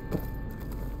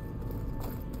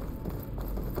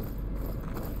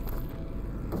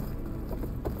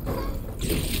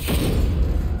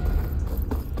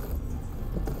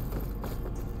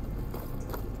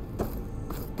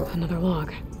 Another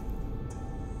log.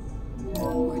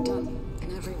 We're done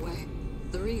in every way.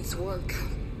 The wreaths work,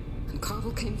 and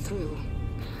Carvel came through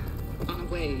on a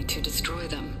way to destroy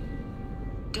them.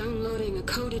 Downloading a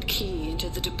coded key into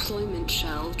the deployment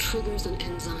shell triggers an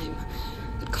enzyme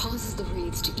that causes the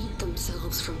wreaths to eat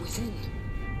themselves from within.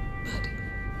 But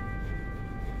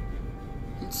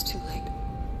it's too late.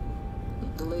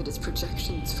 The latest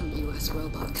projections from U.S.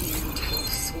 Robot Command have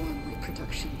swarm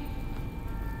reproduction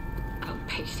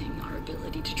outpacing our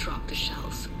ability to drop the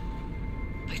shells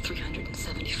by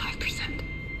 375%.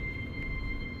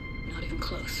 Not even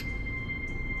close.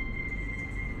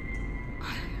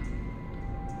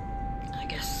 I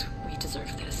guess we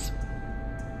deserve this.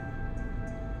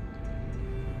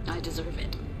 I deserve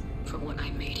it for what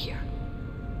I made here.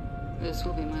 This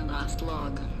will be my last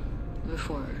log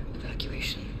before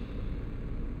evacuation.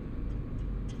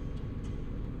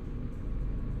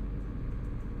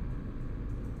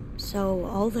 So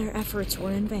all their efforts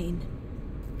were in vain.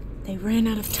 They ran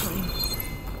out of time.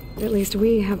 At least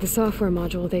we have the software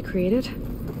module they created.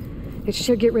 It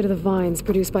should get rid of the vines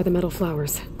produced by the metal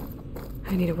flowers.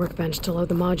 I need a workbench to load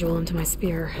the module into my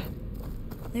spear.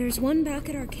 There's one back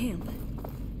at our camp.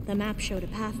 The map showed a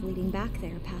path leading back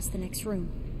there past the next room.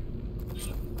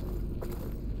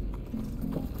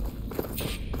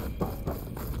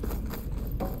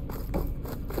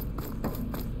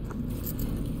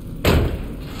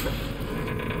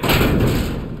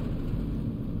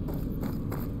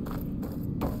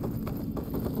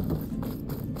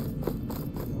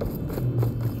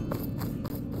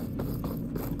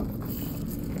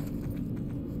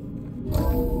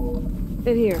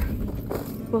 In here.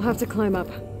 We'll have to climb up.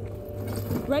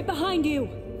 Right behind you!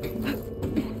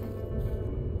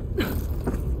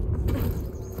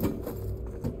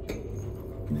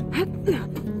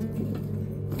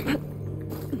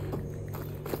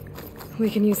 We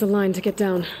can use the line to get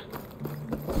down.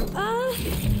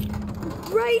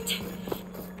 Right!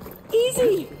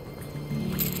 Easy!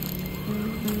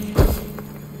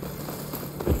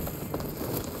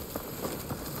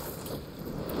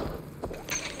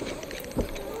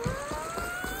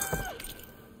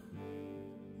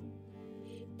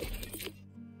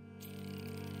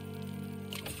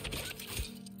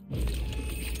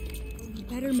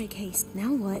 Better make haste.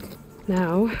 Now what?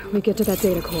 Now, we get to that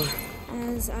data core.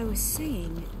 As I was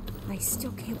saying, I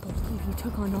still can't believe you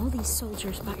took on all these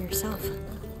soldiers by yourself.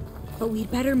 But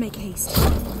we'd better make haste.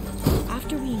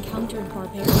 After we encountered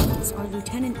barbarians, our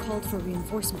lieutenant called for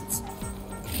reinforcements.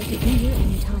 They could be here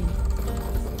any time.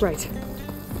 Right.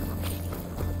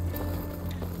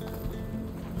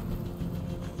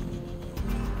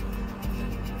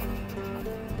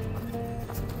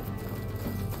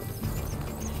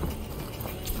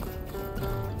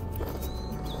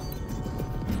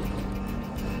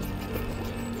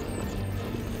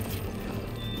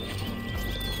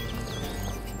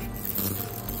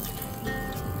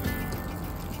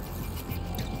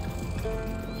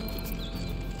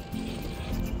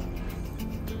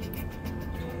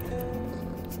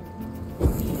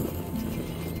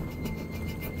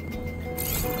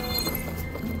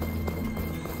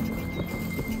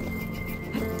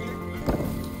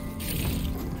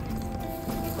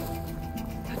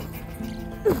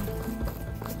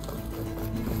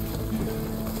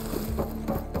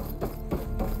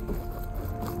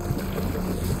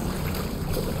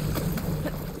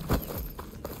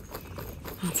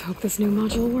 this new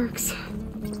module works.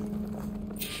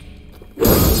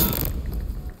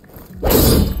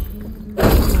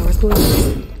 Power's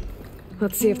blue.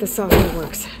 Let's see if the software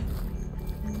works.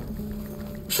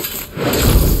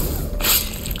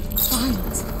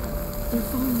 Vines. They're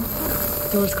falling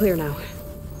apart. Door's clear now.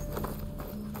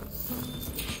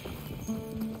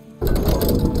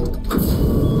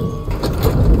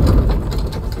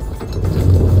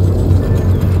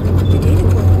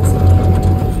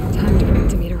 Time to bring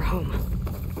Demeter home.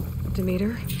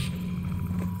 Demeter,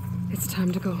 it's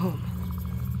time to go home.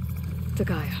 To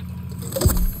Gaia.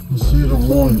 See the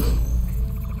one.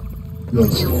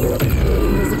 That's correct.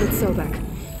 Elizabeth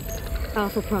Sobek.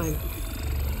 Alpha Prime.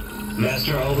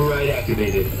 Master override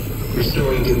activated.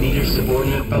 Restoring Demeter's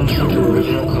subordinate function to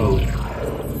original code.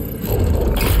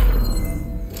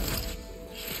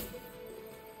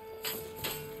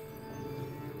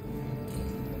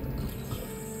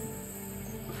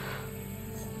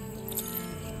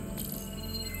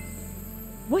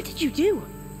 What did you do?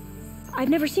 I've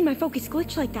never seen my focus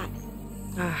glitch like that.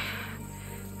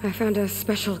 I found a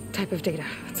special type of data.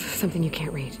 It's something you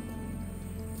can't read.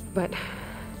 But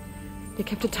you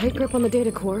kept a tight grip on the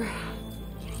data core.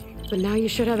 But now you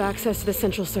should have access to the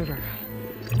central server.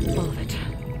 All of it.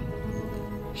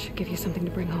 Should give you something to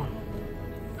bring home.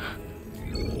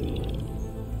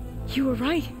 You were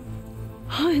right.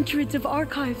 Hundreds of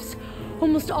archives.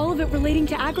 Almost all of it relating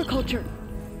to agriculture.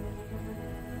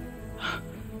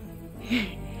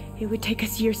 It would take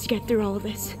us years to get through all of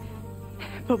this.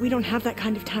 But we don't have that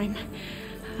kind of time.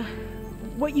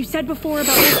 What you said before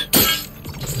about...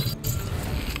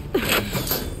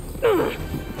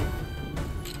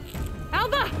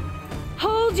 Alva!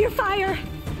 Hold your fire!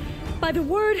 By the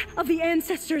word of the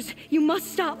ancestors, you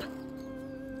must stop.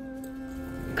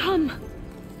 Come.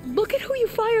 Look at who you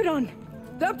fired on.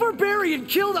 That barbarian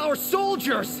killed our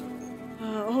soldiers!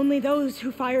 Only those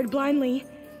who fired blindly.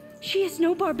 She is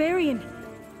no barbarian.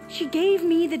 She gave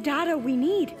me the data we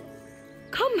need.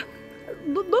 Come,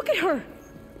 look at her.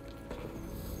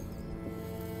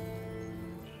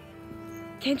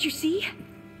 Can't you see?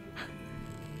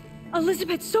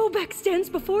 Elizabeth Sobek stands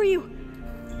before you.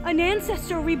 An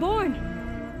ancestor reborn.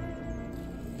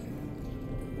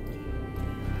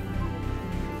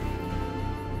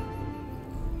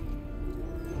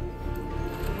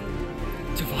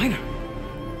 Diviner.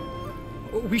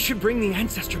 We should bring the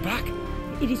ancestor back.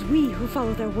 It is we who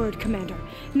follow their word, Commander,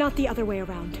 not the other way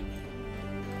around.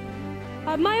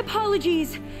 My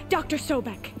apologies, Dr.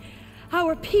 Sobek.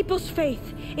 Our people's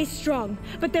faith is strong,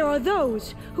 but there are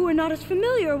those who are not as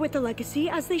familiar with the legacy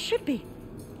as they should be.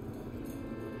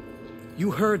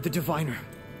 You heard the diviner.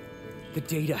 The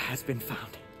data has been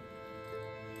found.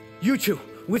 You two,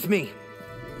 with me.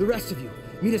 The rest of you,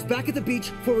 meet us back at the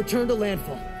beach for return to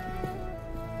landfall.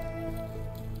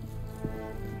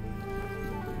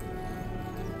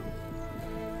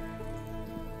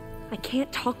 I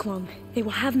can't talk long. They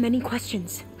will have many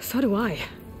questions. So do I.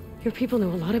 Your people know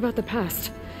a lot about the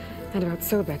past. And about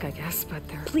Sobek, I guess, but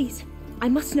they're... Please, I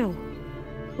must know.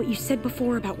 What you said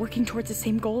before about working towards the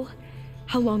same goal,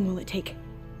 how long will it take?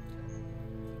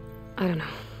 I don't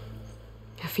know.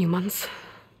 A few months?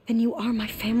 Then you are my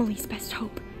family's best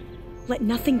hope. Let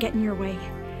nothing get in your way.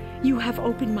 You have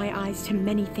opened my eyes to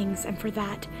many things, and for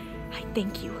that, I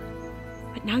thank you.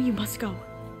 But now you must go.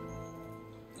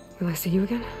 Will I see you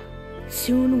again?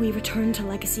 Soon we return to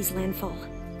Legacy's landfall.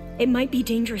 It might be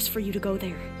dangerous for you to go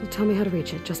there. Well, tell me how to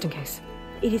reach it, just in case.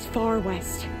 It is far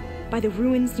west, by the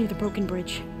ruins near the broken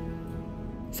bridge.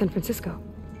 San Francisco?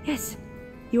 Yes.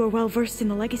 You are well versed in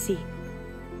the Legacy.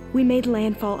 We made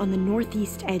landfall on the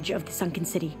northeast edge of the sunken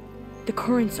city. The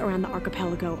currents around the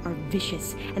archipelago are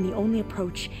vicious, and the only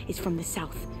approach is from the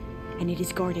south. And it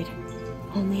is guarded.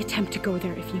 Only attempt to go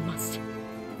there if you must.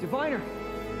 Diviner!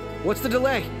 What's the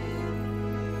delay?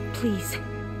 Please,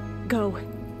 go.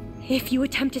 If you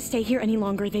attempt to stay here any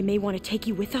longer, they may want to take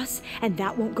you with us, and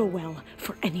that won't go well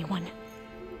for anyone.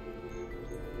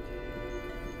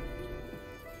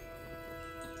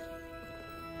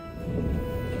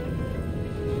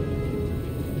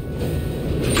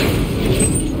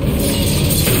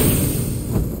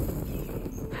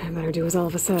 I better do as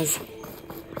Alva says.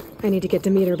 I need to get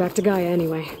Demeter back to Gaia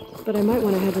anyway. But I might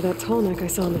want to head to that tall neck I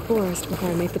saw in the forest before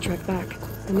I make the trek back.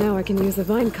 And now I can use the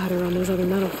vine cutter on those other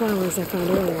metal flowers I found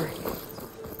earlier.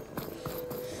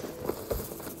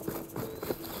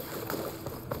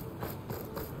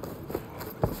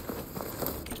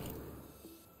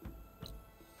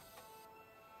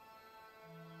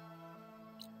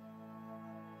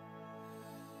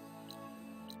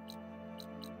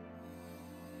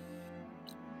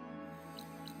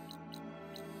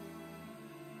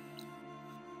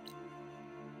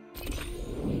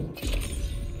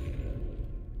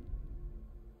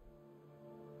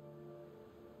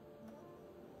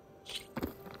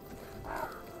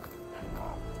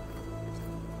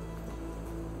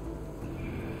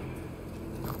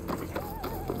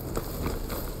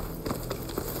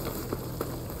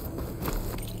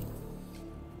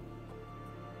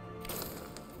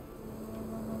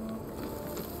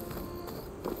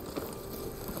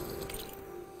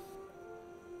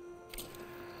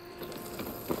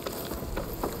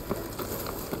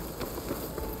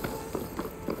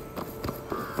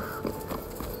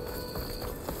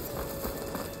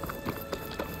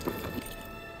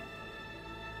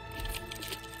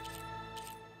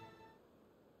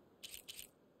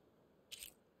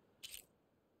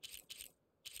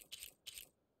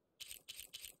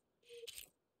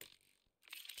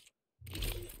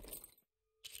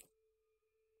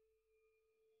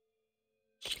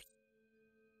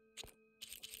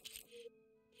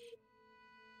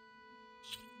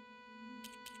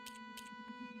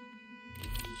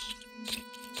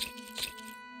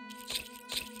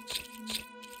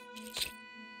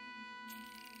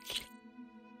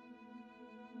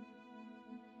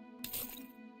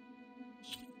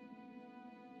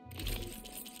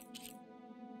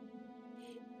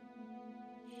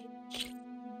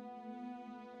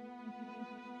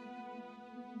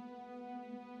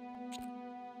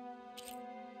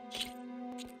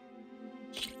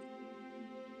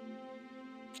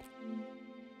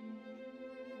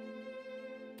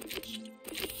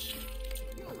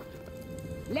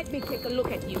 Let me take a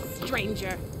look at you,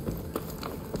 stranger.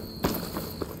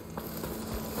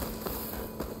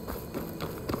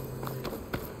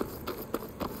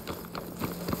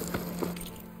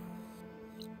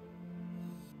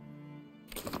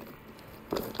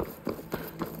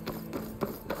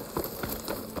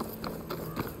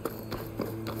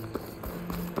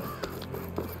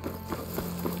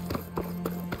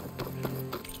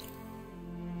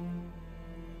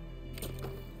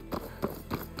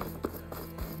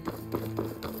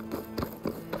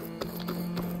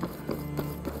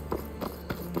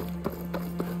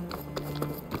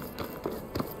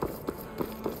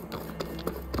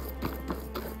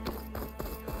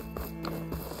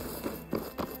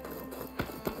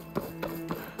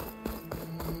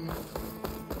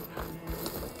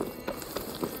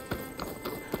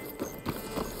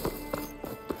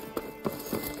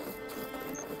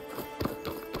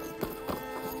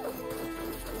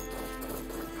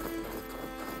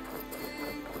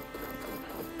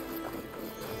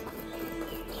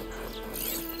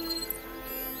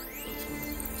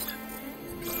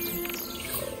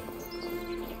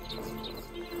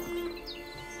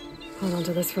 Hold on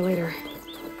to this for later.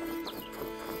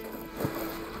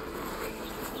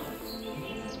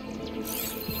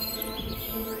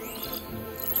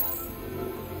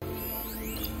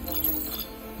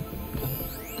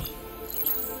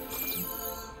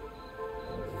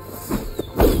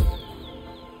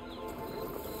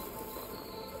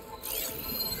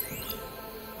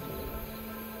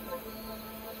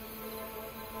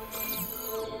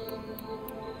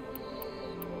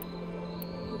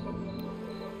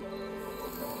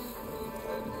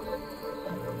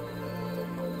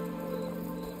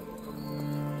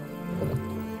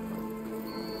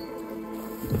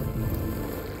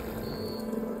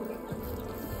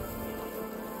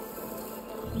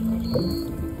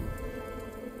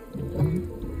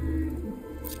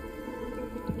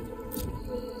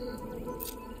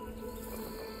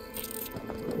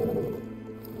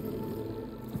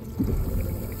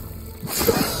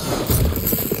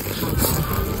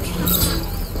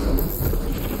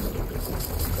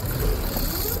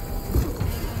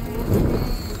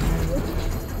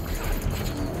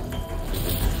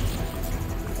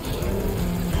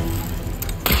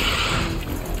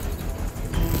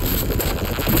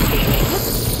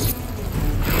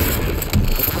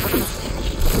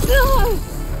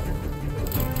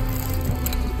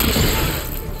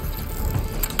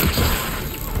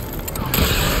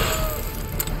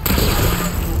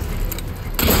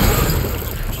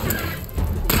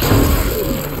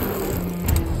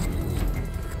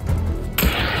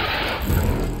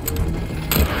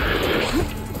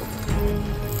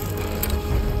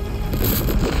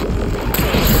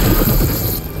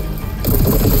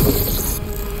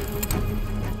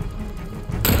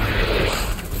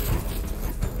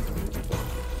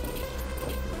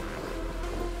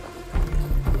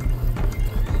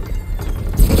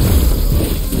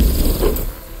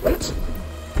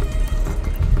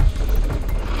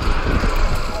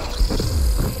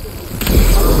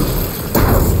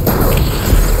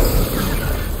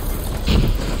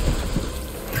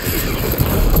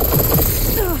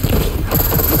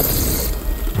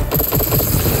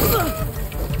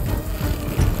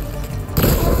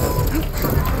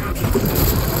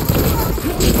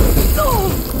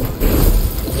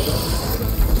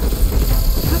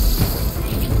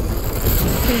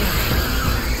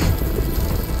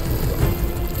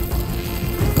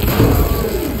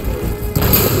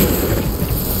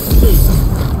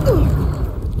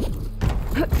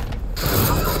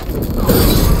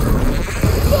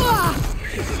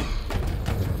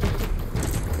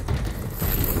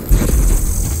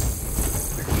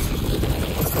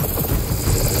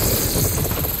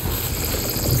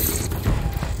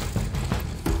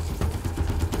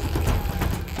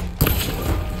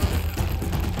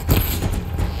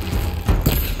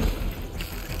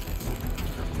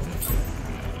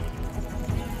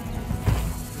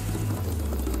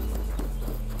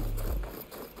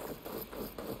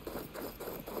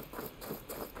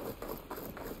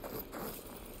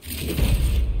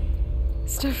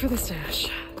 Stuff for the stash.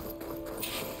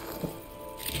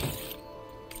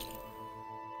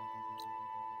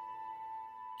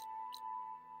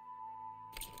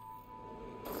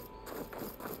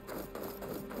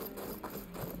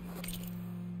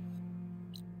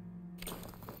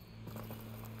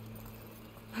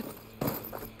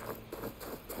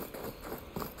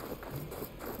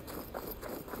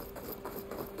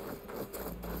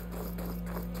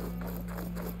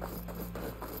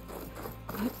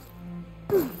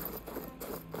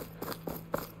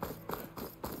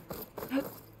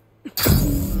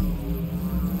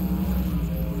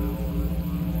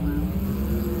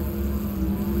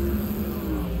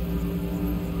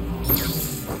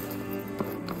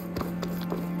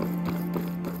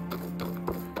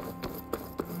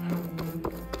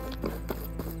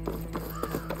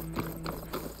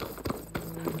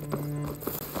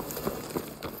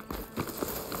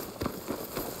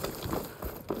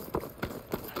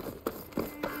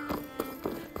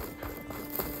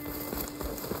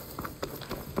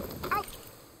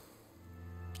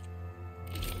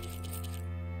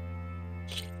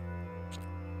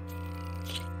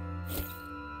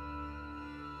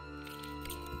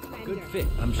 fit,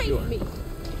 I'm sure. Me.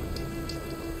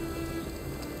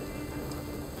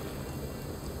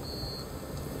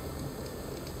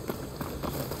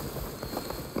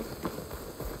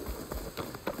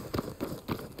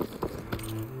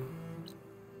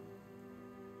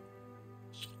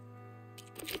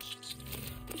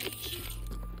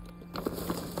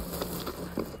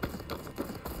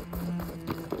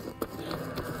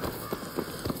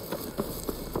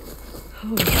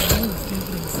 Oh, that was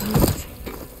definitely silent.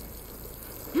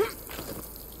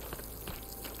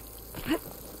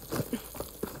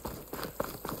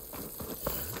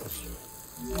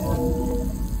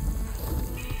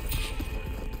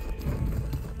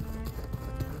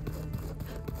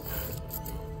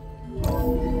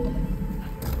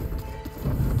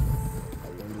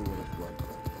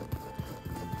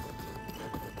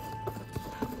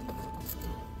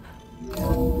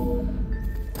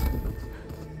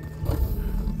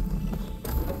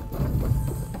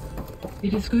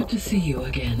 It is good to see you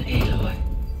again, Aloy.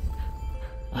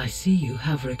 I see you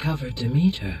have recovered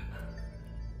Demeter.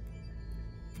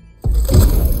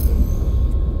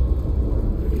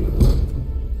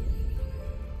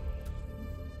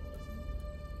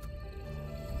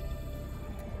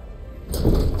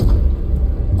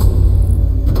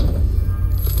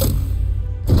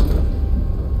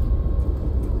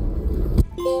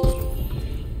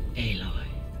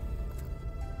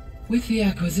 With the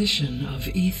acquisition of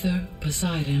Ether,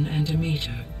 Poseidon, and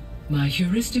Demeter, my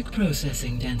heuristic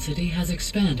processing density has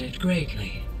expanded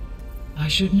greatly. I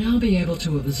should now be able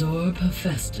to absorb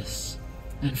Hephaestus,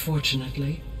 and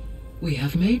fortunately, we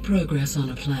have made progress on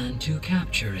a plan to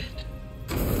capture it.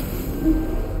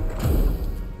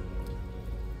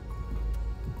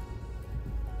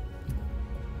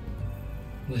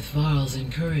 With Varl's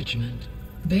encouragement,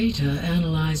 Beta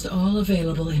analyzed all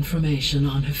available information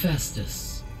on Hephaestus.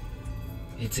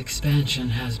 Its expansion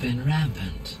has been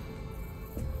rampant.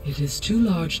 It is too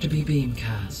large to be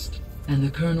beamcast, and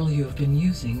the kernel you have been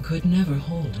using could never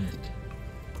hold it.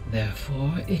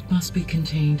 Therefore, it must be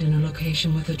contained in a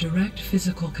location with a direct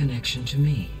physical connection to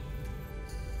me.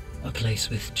 A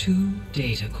place with 2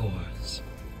 data cores.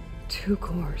 2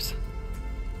 cores?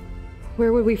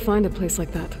 Where would we find a place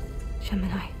like that?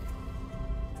 Gemini.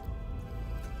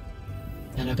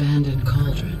 An abandoned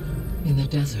cauldron in the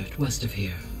desert west of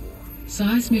here.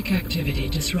 Seismic activity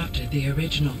disrupted the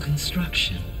original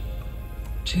construction.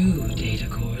 2 data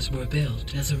cores were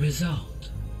built as a result.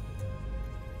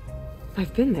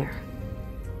 I've been there.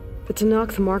 The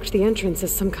Tanakh marked the entrance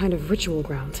as some kind of ritual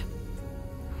ground.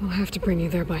 We'll have to bring you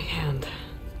there by hand.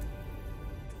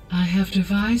 I have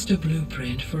devised a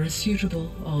blueprint for a suitable,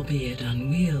 albeit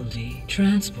unwieldy,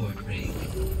 transport rig.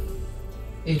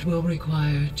 It will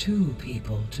require 2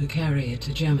 people to carry it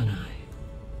to Gemini.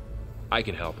 I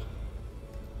can help.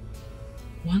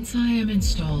 Once I am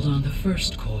installed on the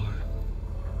first core,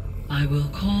 I will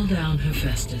call down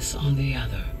Hephaestus on the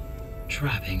other,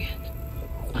 trapping it.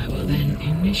 I will then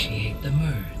initiate the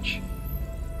merge.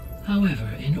 However,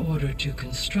 in order to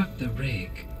construct the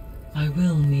rig, I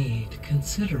will need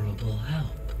considerable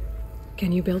help.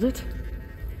 Can you build it?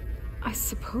 I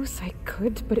suppose I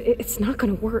could, but it's not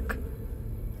gonna work.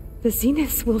 The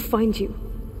Zeniths will find you.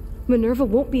 Minerva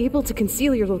won't be able to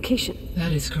conceal your location.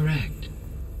 That is correct.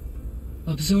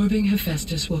 Absorbing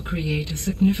Hephaestus will create a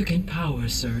significant power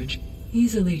surge,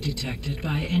 easily detected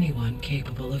by anyone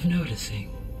capable of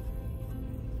noticing.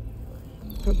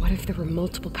 But what if there were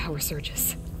multiple power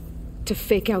surges? To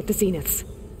fake out the Zeniths?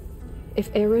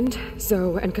 If Erend,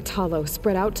 Zoe, and Katalo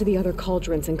spread out to the other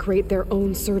cauldrons and create their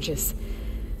own surges,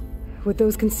 would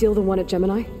those conceal the one at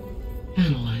Gemini?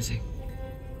 Analyzing.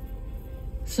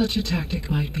 Such a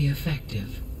tactic might be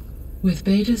effective. With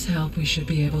Beta's help, we should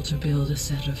be able to build a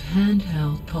set of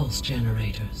handheld pulse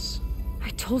generators. I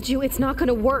told you it's not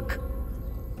gonna work!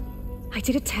 I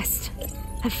did a test.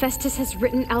 Hephaestus has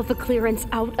written alpha clearance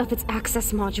out of its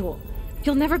access module.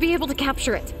 You'll never be able to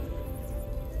capture it.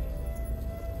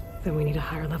 Then we need a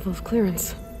higher level of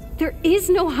clearance. There is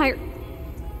no higher...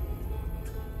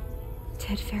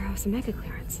 Ted Pharaoh's mega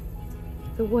clearance.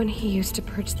 The one he used to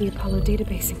purge the Apollo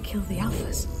database and kill the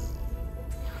alphas.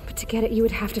 But to get it, you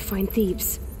would have to find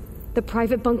Thebes. The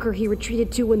private bunker he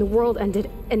retreated to when the world ended,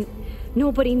 and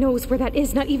nobody knows where that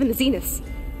is, not even the Zeniths.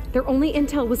 Their only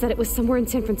intel was that it was somewhere in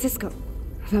San Francisco.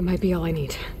 That might be all I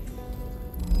need.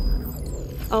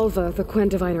 Alva, the Quen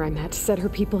diviner I met, said her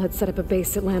people had set up a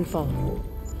base at landfall.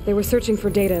 They were searching for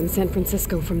data in San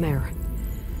Francisco from there.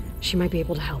 She might be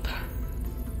able to help.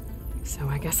 So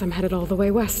I guess I'm headed all the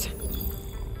way west.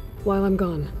 While I'm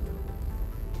gone,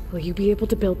 will you be able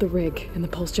to build the rig and the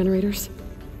pulse generators?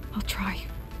 I'll try.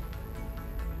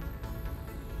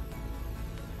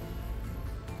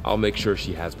 I'll make sure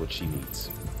she has what she needs.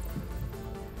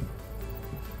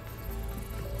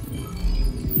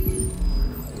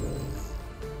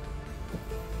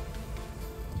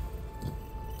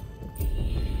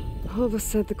 Hulva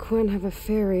said the Quinn have a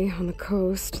ferry on the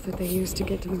coast that they use to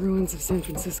get to the ruins of San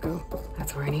Francisco.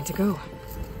 That's where I need to go.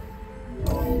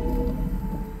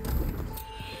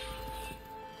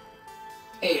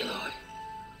 Aloy,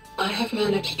 I have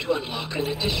managed to unlock an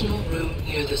additional room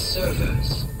near the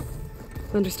servers.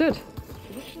 Understood.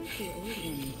 Looks like the old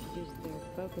ones used their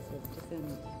focuses to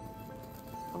send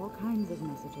all kinds of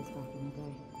messages back in the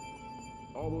day.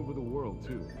 All over the world,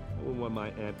 too. I wouldn't want my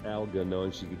Aunt Alga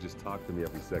knowing she could just talk to me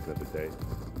every second of the day.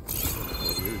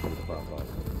 Here's the spotlight.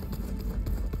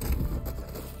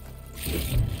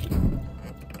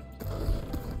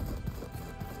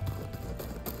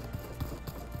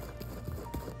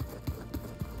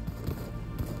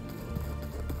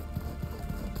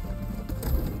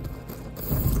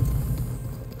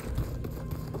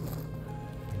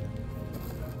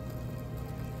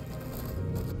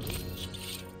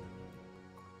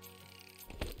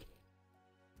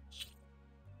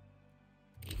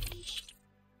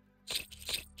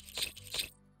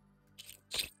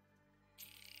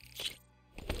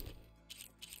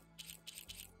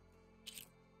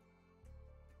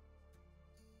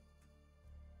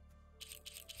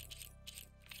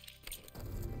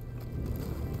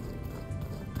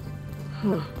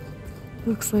 Huh.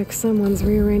 Looks like someone's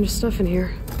rearranged stuff in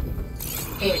here.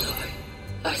 Aloy,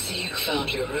 I see you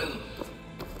found your room.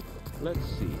 Let's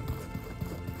see.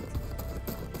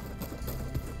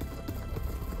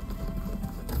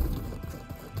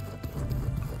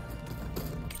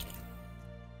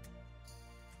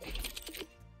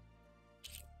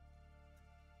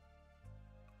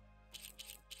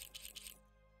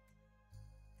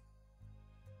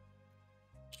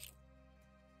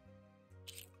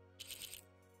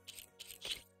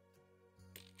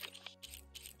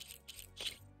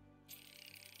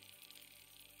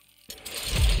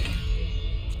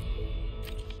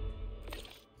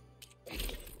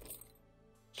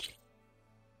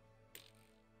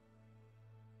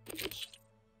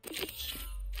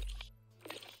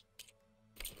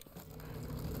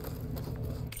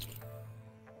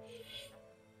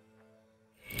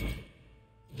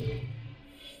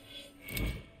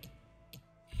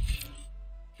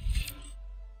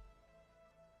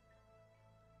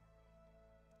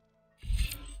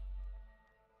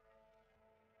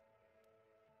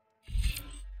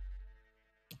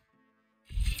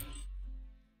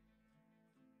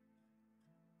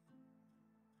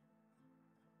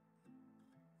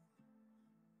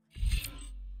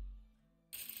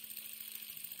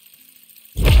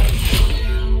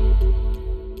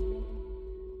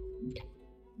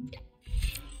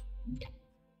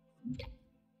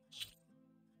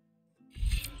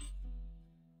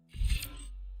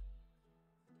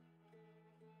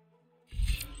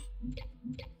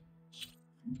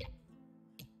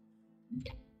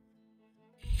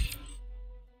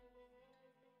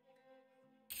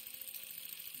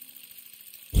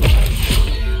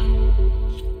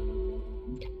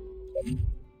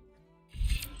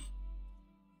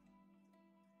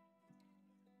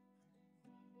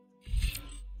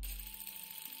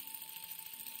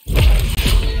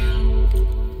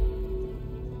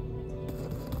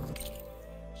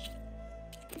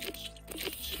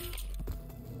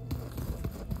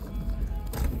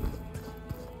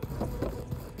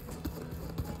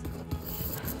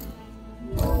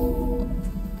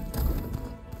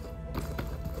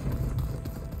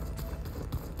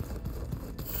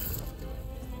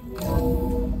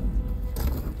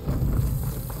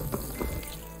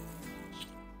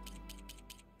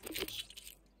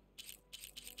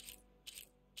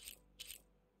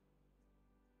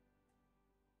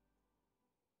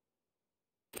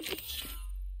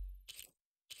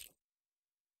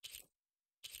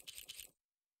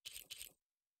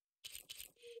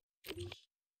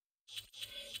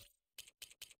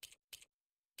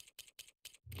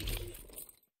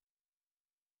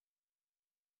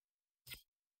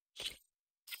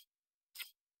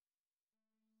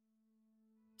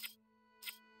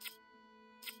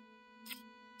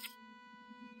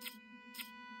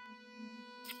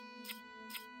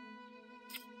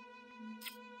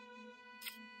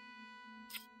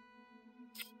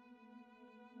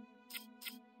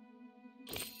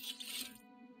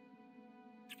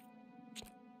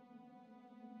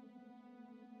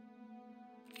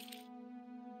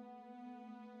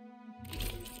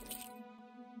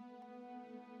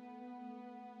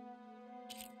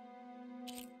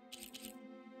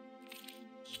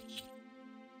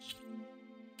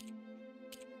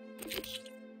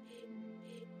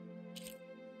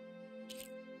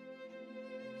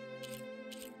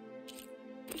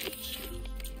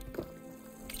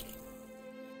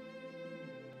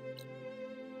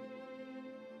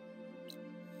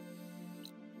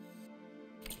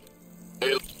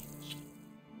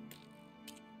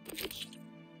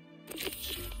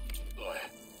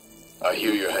 I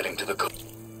hear you're heading to the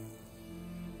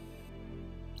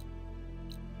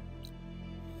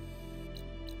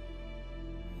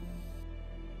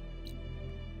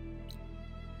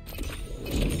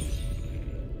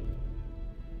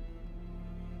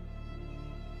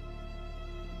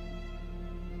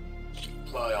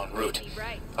Fly en route.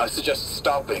 I suggest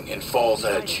stopping in Falls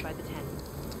Edge.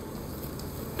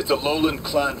 It's a lowland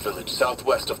clan village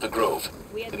southwest of the Grove,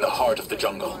 in the heart of the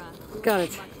jungle. Got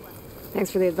it.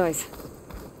 Thanks for the advice.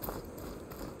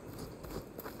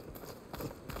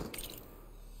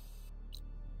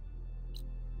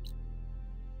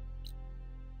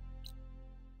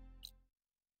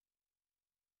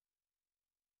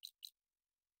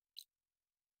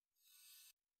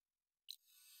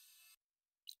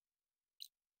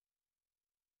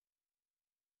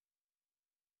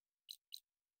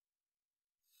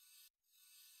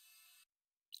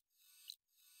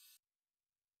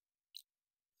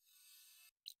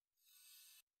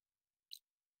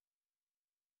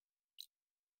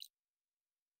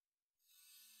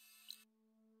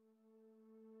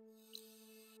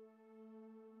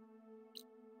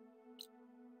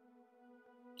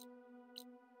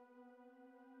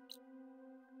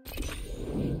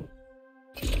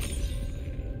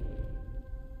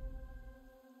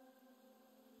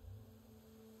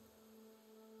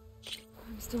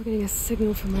 I'm still getting a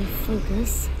signal from my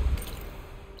focus.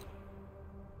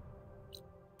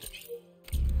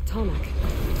 Tarmac.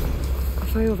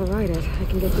 If I override it, I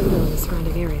can get data on the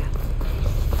surrounding area.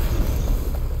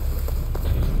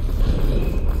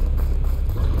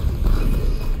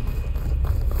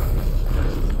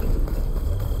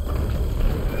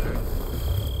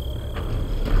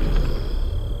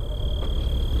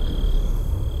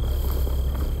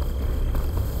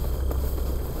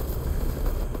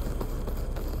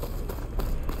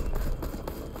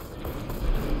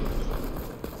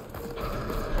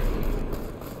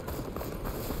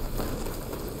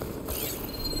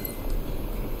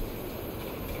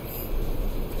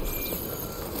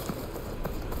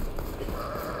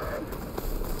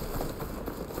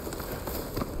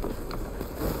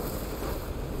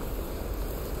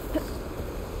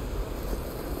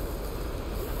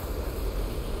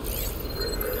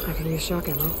 I can use shock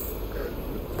ammo.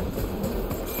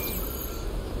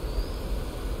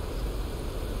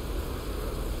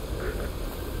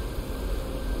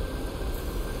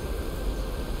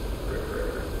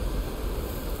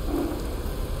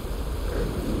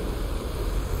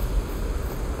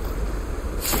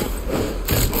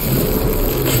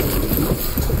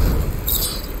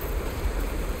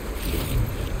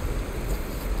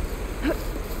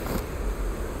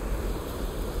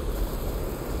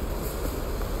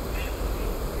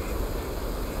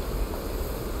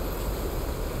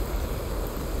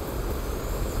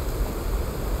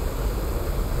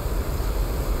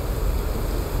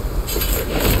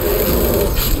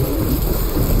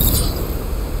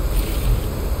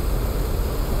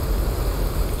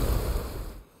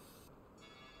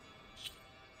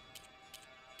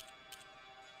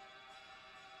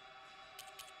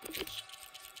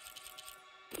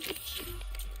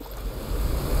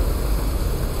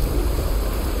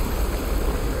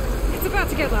 It's about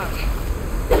to get loud.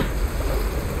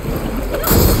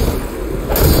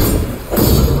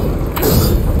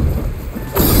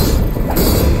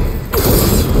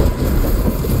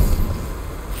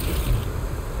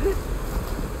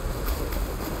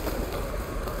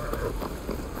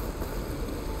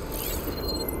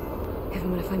 If I'm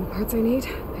gonna find the parts I need,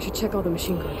 I should check all the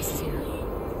machine carcasses here.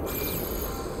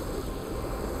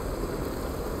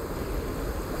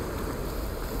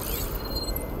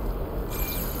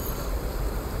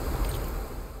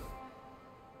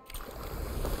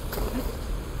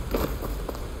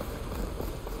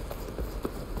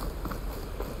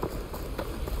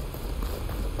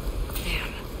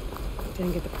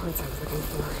 Didn't get the parts I was looking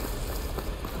for.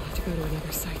 I'll have to go to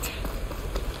another site.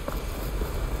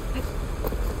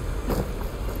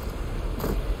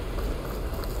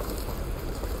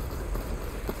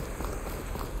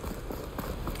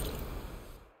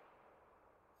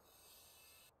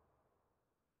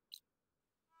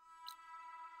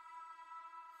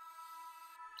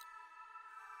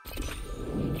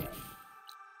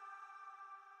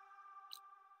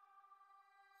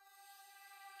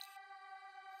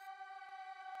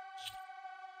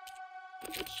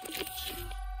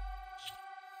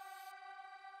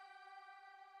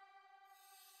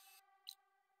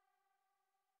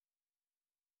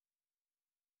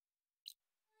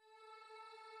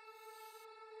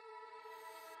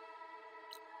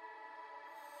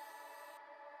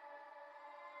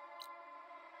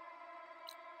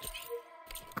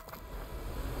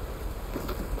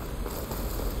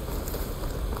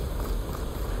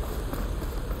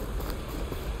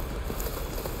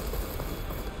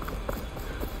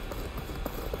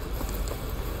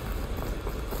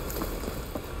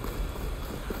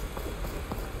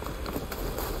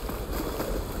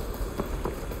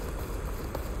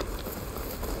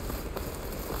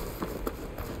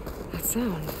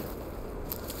 sound.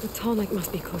 The tall neck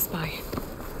must be close by.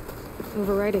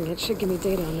 Overriding it should give me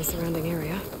data on the surrounding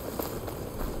area.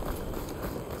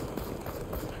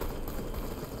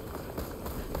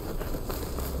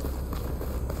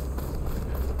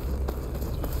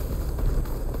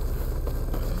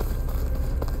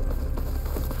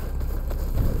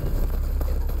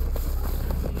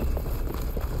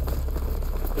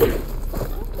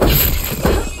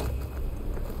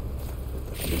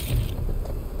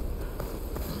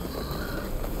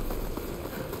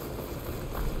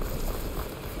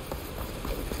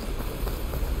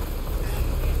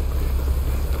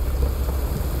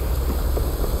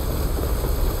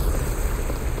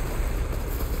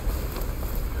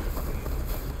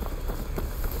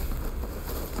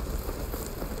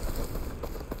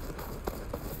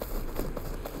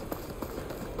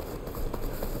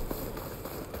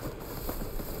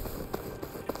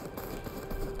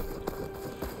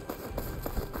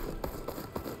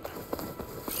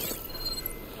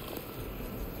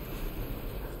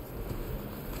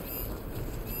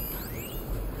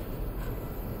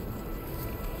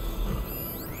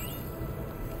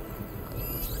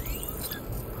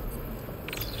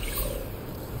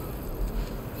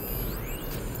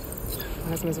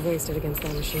 Plasma's wasted against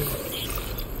that machine.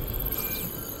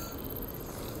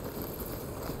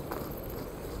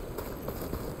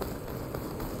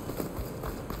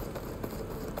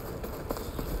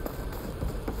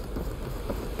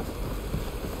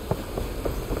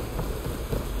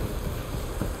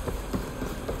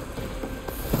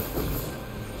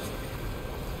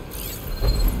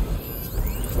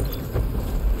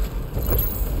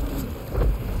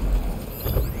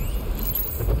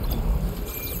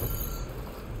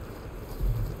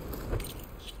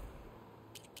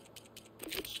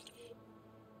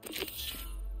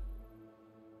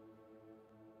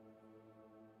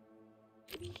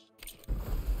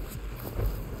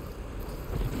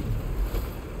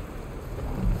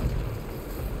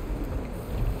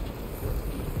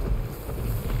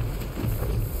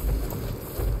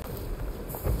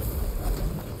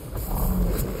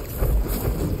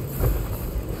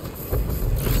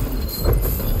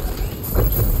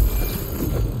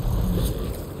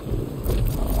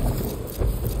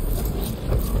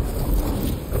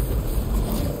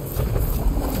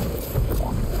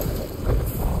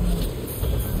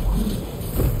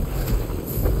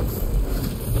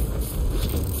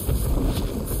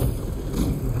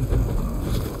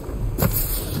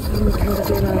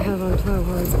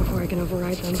 Before I can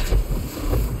override them.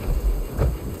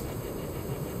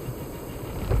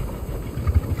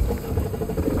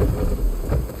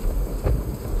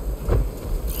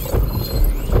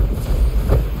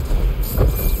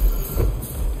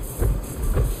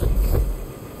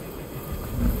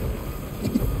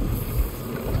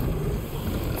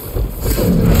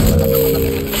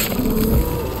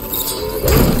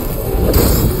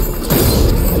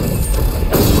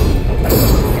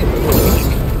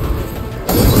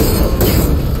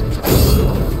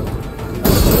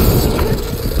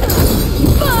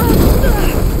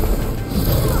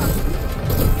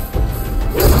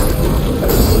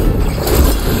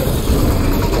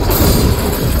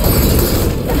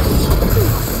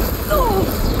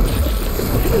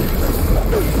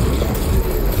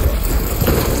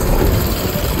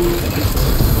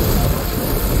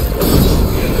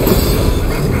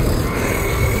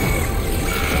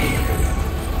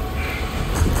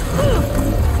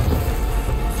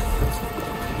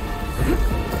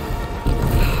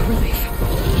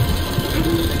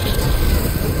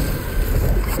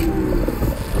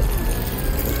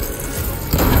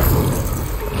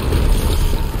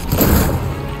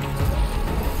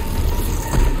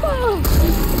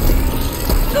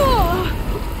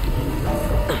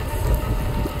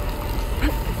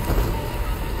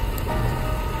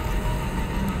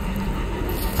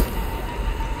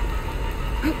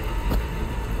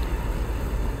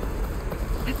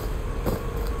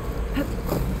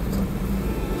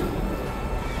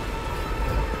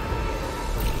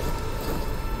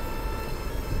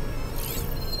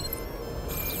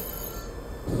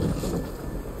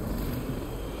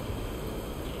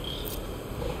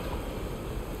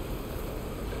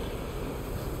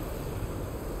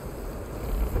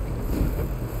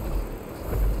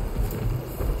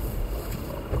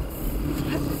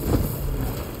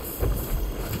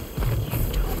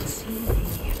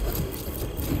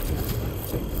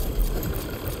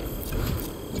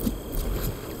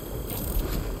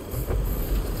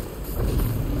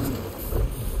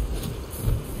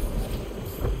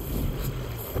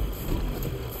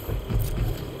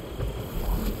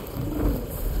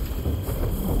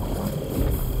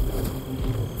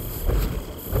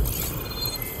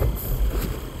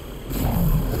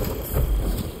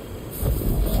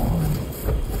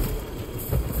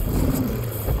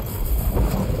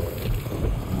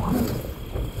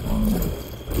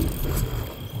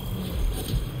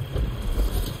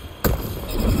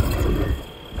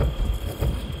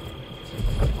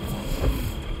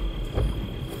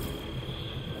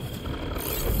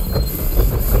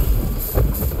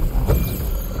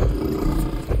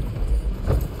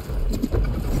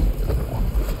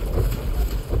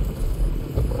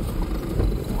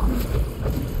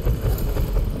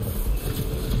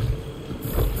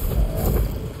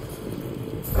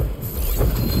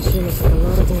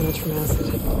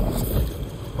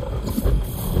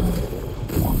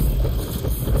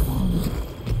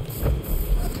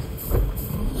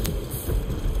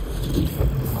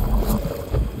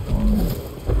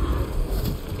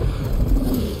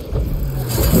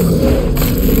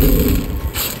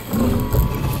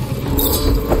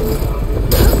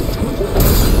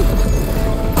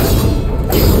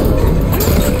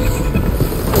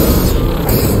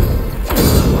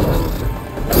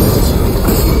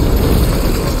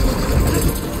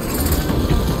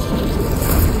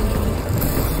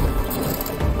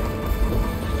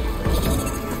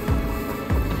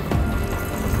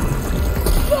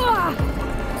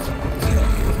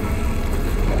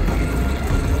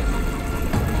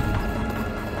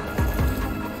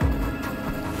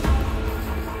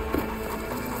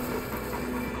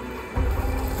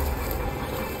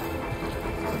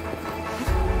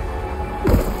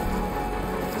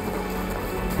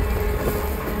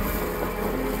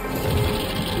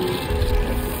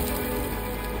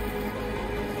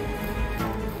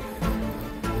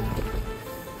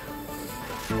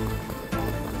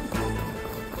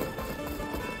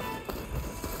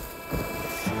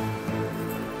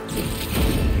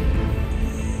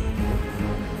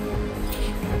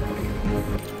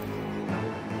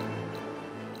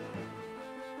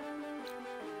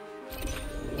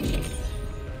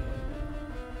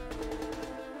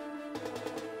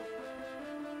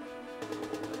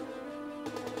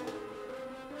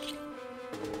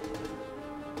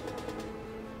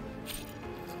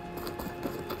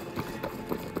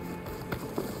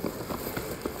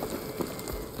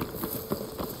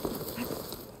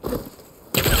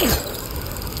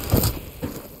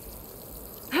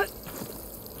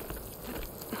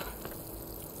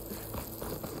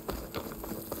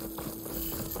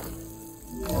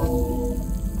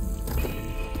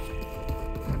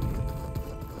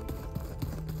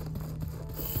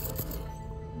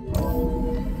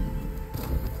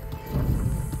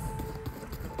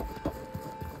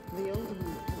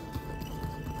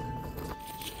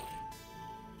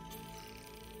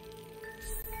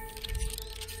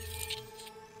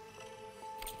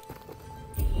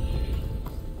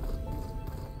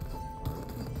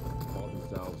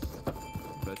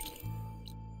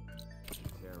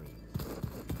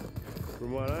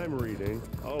 From what I'm reading,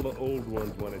 all the old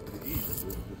ones wanted to eat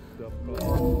was the stuff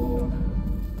called...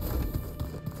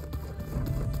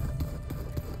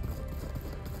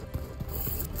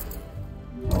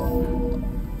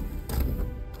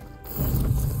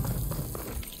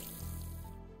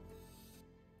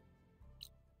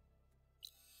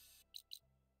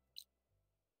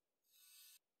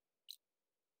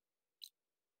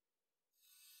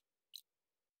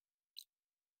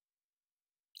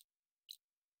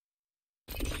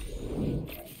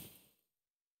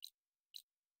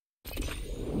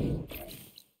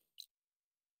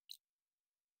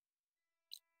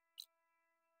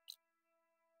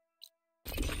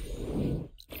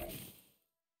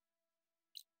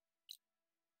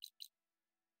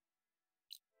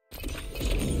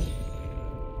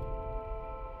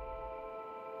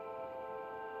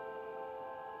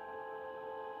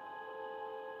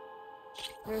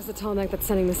 There's the tall neck that's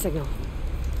sending the signal.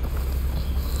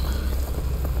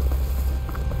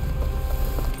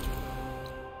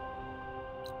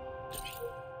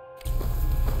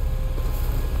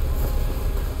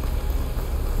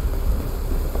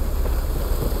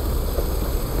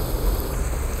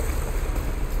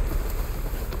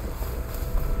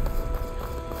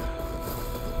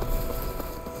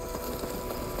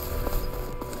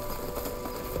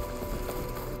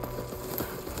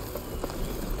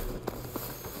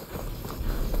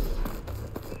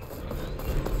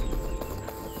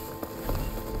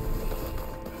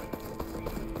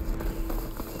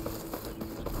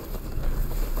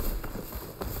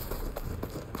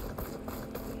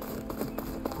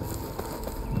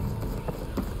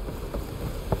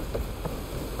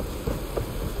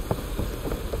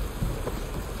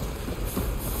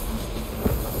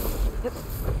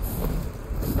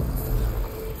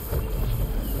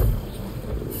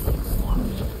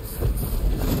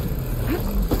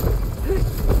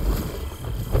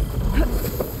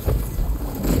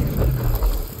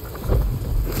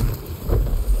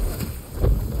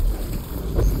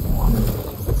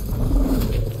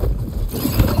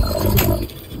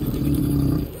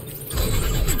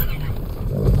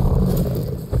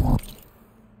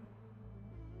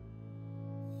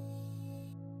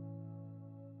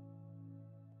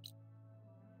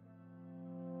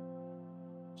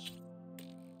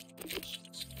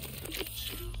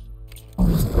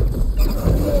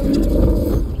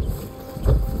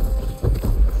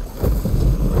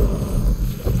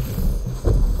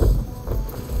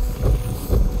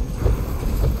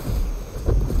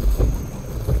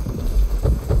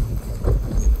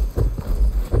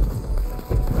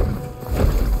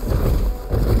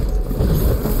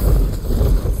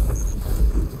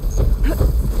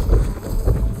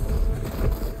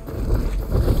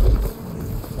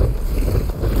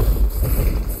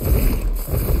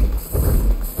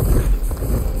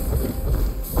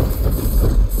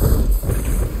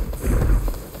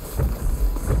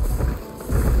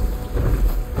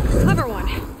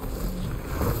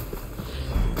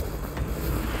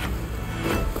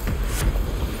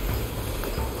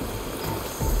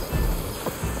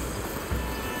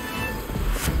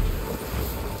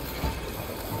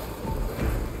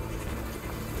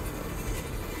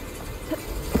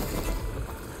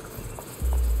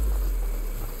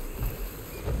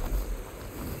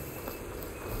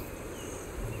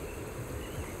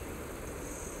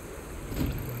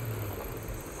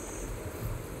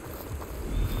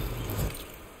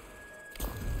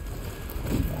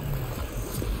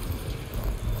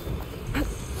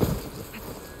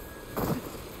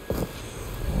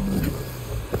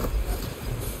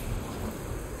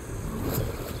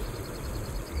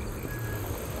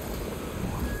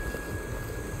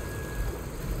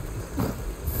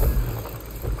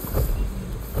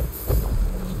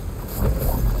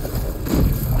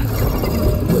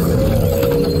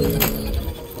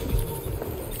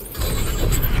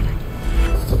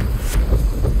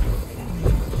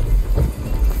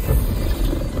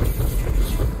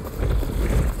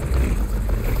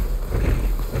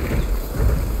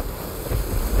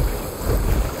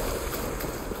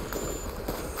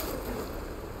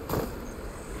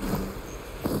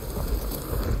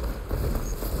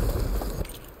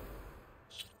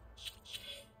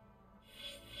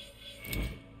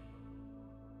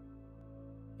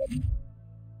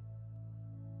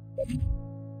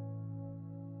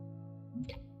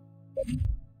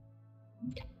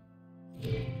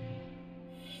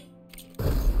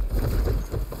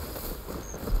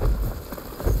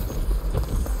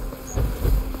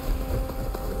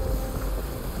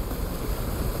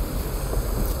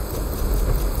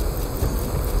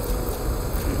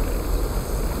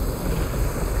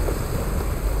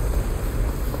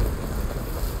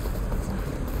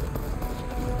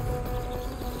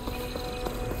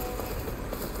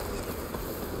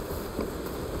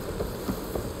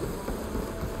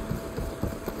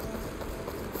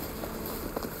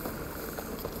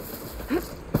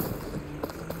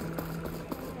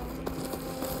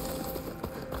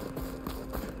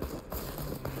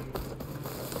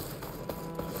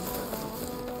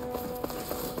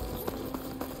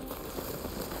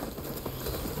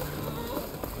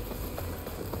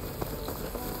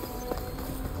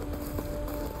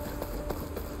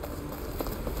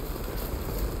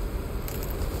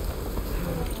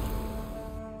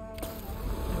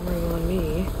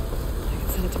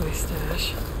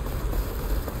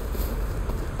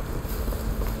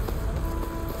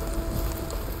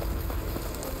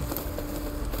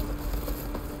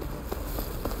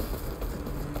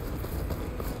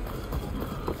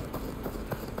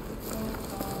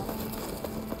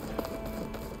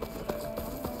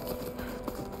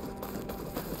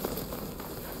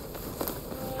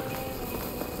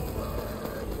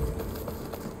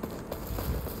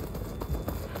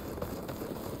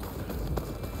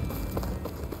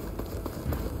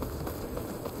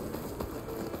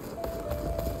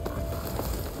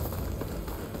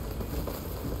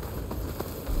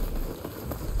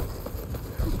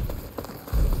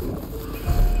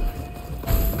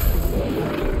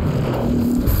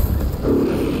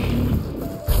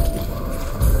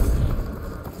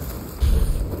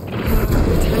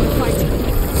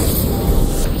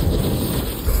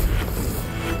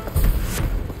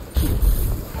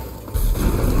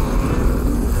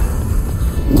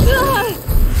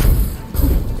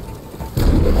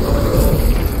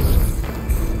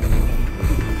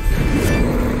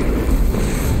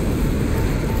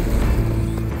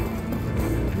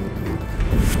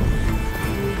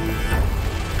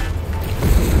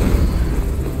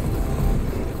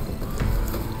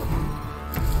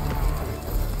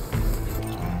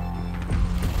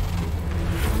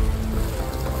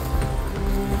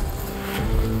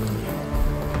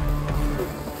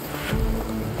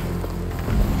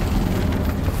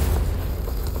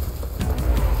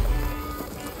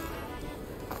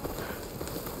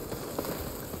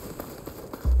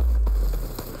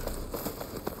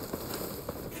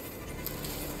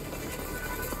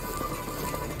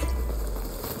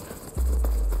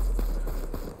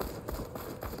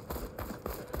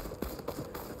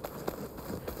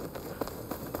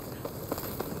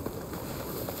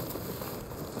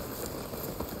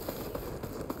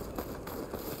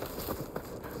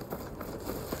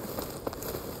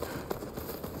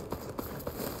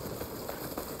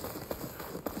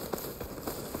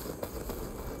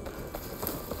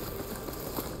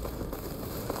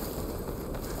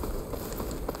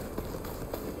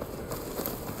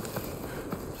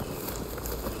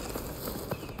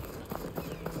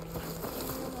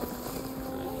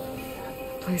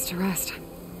 place to rest.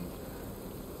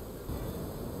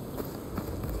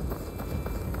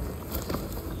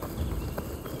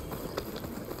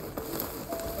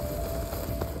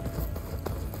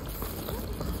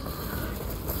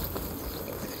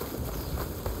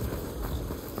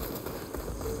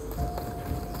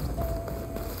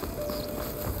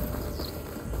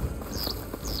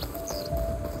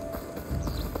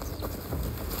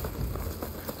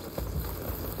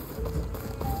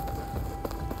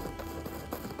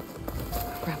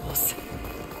 Rebels.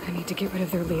 I need to get rid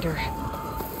of their leader.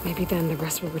 Maybe then the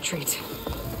rest will retreat.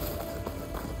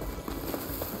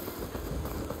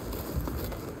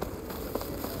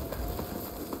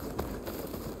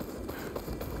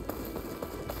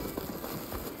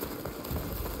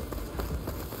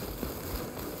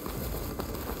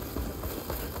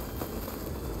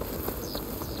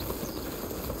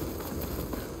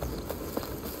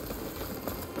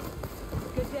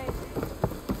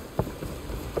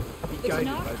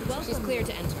 She's clear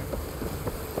to enter.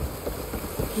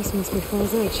 This must be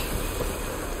Fall's Edge.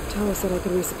 Tara said I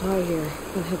could resupply here,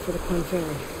 then head for the Quan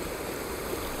Ferry.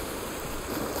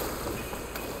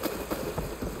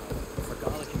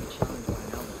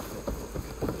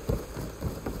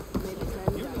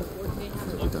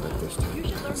 You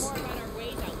should learn more about our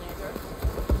ways,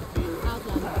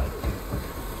 Outlander.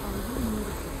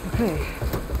 Okay,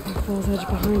 Fall's Edge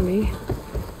behind me.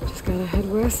 Just gotta head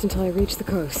west until I reach the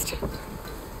coast.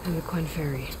 And the Quan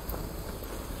Ferry.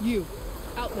 You,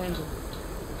 Outlander.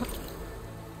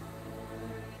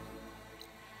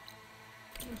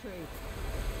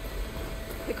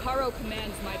 Picaro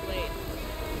commands my blade.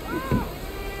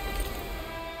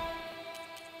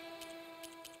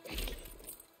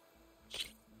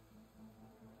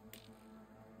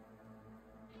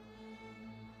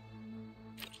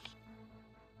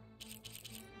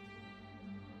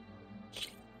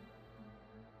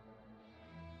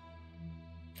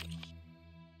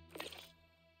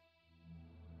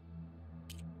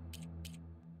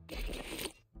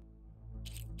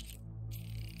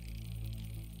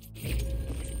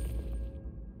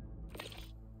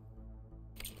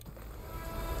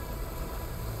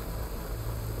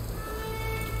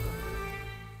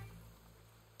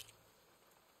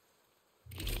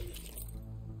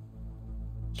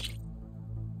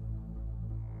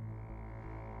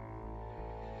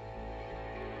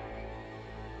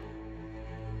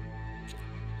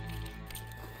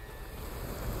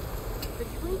 The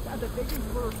truth of the vision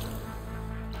first.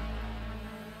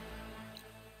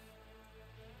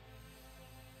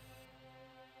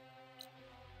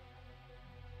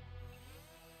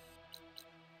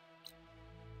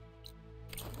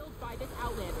 Killed by this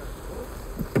Outlander.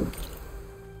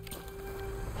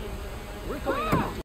 We're going